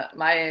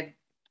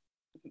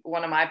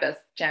one of my best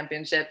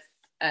championships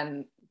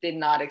and did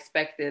not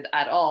expect it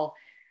at all,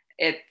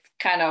 it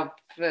kind of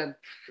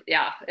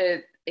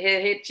it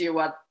hit you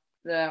what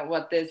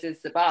this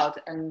is about.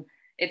 And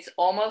it's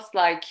almost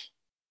like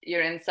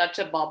you're in such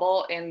a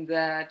bubble in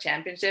the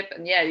championship,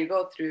 and you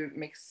go through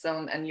mixed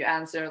zone and you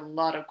answer a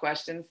lot of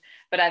questions,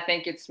 but I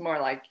think it's more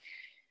like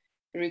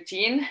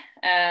routine.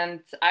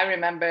 And I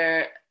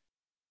remember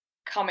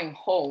coming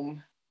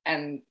home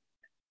and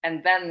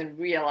then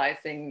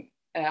realizing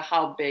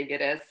how big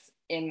it is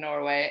in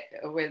Norway,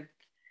 with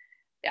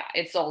yeah,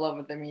 it's all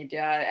over the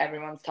media.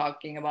 Everyone's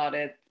talking about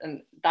it,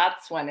 and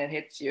that's when it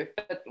hits you.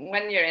 But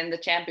when you're in the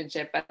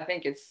championship, I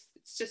think it's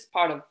just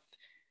part of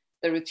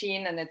the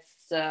routine, and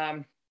it's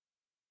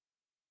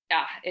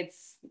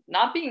it's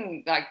not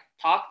being like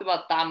talked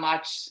about that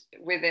much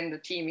within the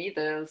team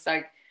either. It's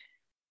like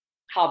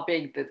how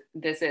big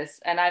this is,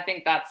 and I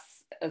think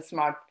that's a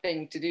smart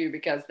thing to do,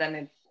 because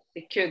then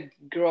it could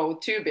grow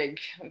too big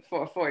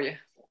for you.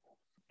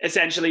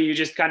 Essentially, you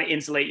just kind of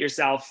insulate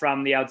yourself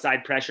from the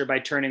outside pressure by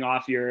turning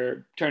off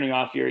your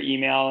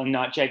email and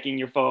not checking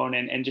your phone,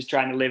 and just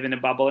trying to live in a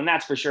bubble. And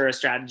that's for sure a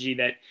strategy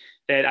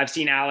that I've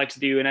seen Alex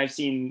do, and I've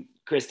seen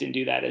Kristin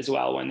do that as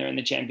well when they're in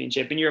the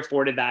championship. And you're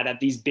afforded that at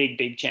these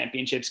big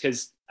championships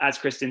because, as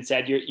Kristin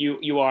said,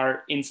 you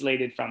are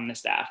insulated from the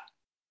staff.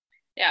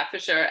 Yeah, for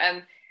sure.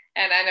 And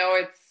I know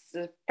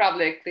it's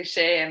probably a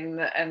cliche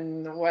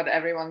and what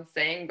everyone's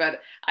saying,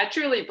 but I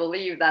truly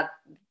believe that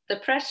the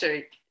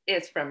pressure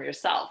is from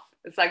yourself.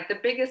 It's like the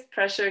biggest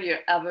pressure you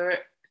ever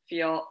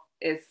feel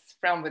is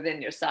from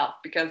within yourself,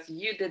 because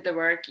you did the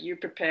work, you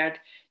prepared,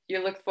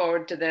 you looked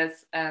forward to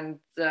this, and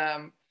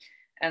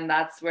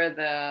that's where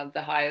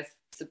the highest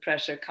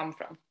pressure come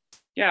from.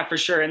 Yeah, for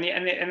sure.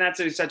 And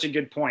that's such a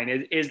good point.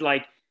 It is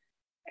like,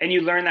 and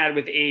you learn that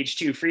with age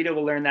too. Frida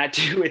will learn that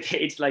too with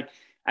age. Like,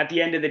 at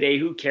the end of the day,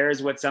 who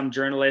cares what some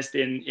journalist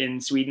in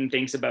Sweden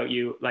thinks about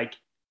you? Like,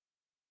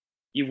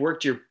 you've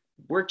worked your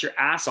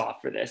ass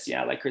off for this.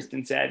 Yeah, like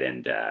Kristin said,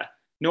 and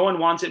no one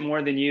wants it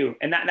more than you.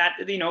 And that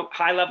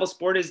high level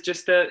sport is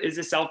just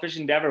a selfish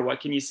endeavor.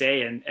 What can you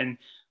say? And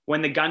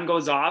when the gun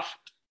goes off,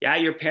 yeah,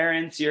 your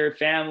parents, your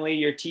family,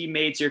 your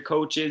teammates, your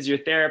coaches, your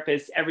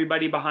therapists,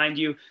 everybody behind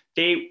you,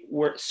 they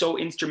were so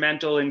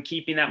instrumental in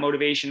keeping that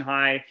motivation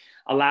high,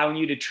 allowing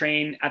you to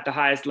train at the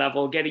highest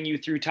level, getting you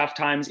through tough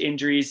times,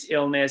 injuries,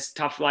 illness,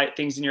 tough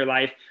things in your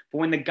life. But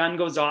when the gun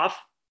goes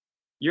off,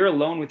 you're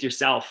alone with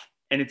yourself,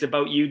 and it's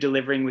about you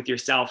delivering with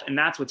yourself. And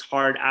that's what's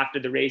hard after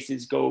the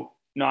races go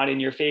not in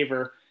your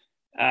favor.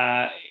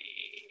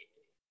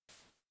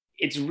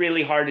 It's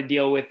really hard to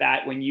deal with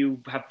that when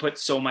you have put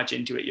so much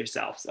into it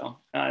yourself. So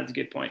that's a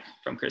good point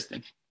from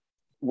Kristin.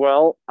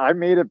 Well, I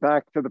made it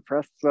back to the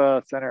press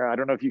center. I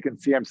don't know if you can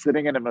see, I'm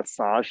sitting in a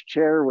massage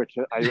chair, which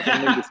I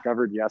only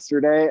discovered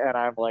yesterday. And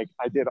I'm like,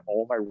 I did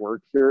all my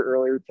work here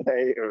earlier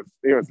today.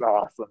 It was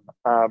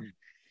awesome.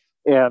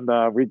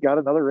 And we've got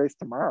another race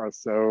tomorrow.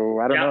 So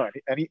I don't know,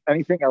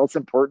 anything else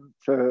important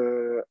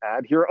to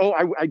add here? Oh,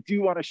 I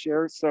do want to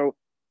share. So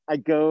I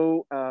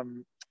go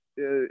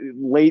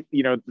late,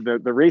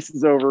 the race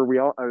is over.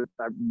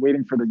 I'm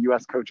waiting for the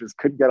US coaches,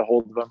 couldn't get a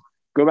hold of them.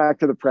 Go back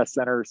to the press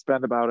center,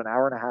 spend about an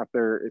hour and a half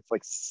there. It's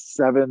like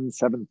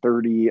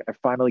 7:30. I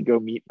finally go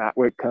meet Matt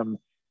Whitcomb.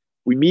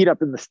 We meet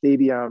up in the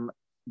stadium.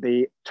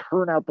 They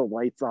turn out the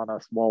lights on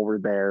us while we're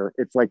there.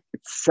 It's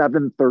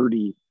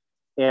 7:30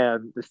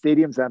 and the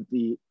stadium's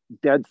empty,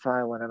 dead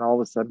silent. And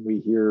all of a sudden we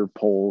hear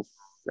poles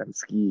and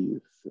skis.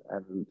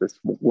 And this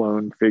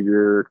lone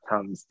figure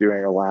comes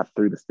doing a lap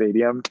through the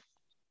stadium.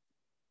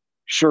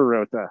 Sure,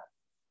 Rota,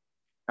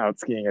 out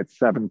skiing at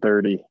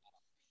 7:30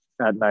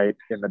 at night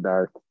in the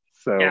dark.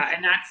 So yeah,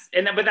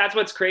 but that's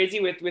what's crazy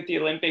with the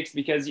Olympics,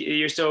 because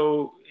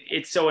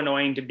it's so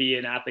annoying to be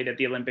an athlete at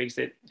the Olympics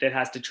that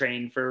has to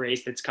train for a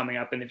race that's coming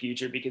up in the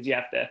future, because you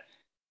have to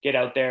get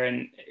out there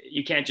and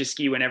you can't just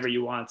ski whenever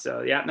you want.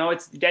 So yeah, no,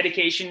 it's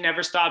dedication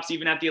never stops,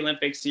 even at the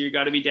Olympics. So you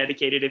got to be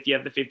dedicated if you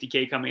have the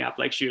 50K coming up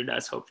like Shooter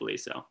does, hopefully.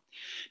 So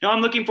no,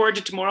 I'm looking forward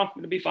to tomorrow.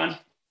 It'll be fun.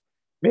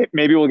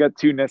 Maybe we'll get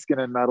 2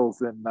 Niskanen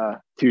medals in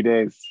 2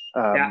 days.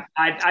 Yeah,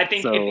 I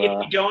think so,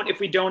 if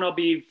we don't, I'll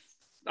be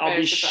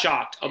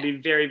shocked. I'll be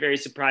very, very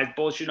surprised.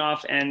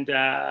 Bolshunov and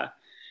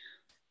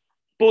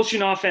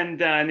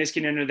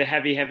Niskanen are the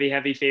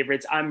heavy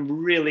favorites. I'm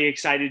really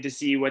excited to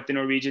see what the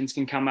Norwegians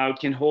can come out.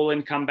 Can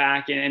Holland come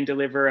back and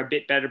deliver a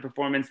bit better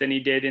performance than he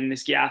did in the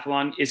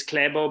skiathlon? Is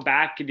Klæbo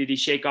back? Did he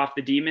shake off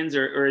the demons,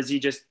 or is he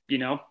just,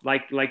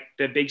 like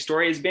the big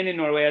story has been in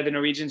Norway, are the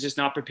Norwegians just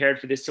not prepared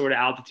for this sort of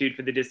altitude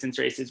for the distance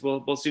races?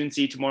 We'll soon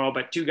see tomorrow.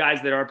 But 2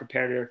 guys that are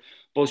prepared are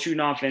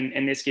Bolshunov and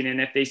Niskanen.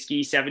 If they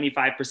ski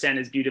 75%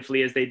 as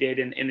beautifully as they did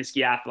in the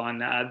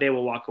skiathlon, they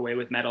will walk away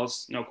with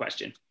medals, no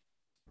question.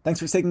 Thanks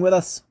for sticking with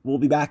us. We'll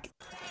be back.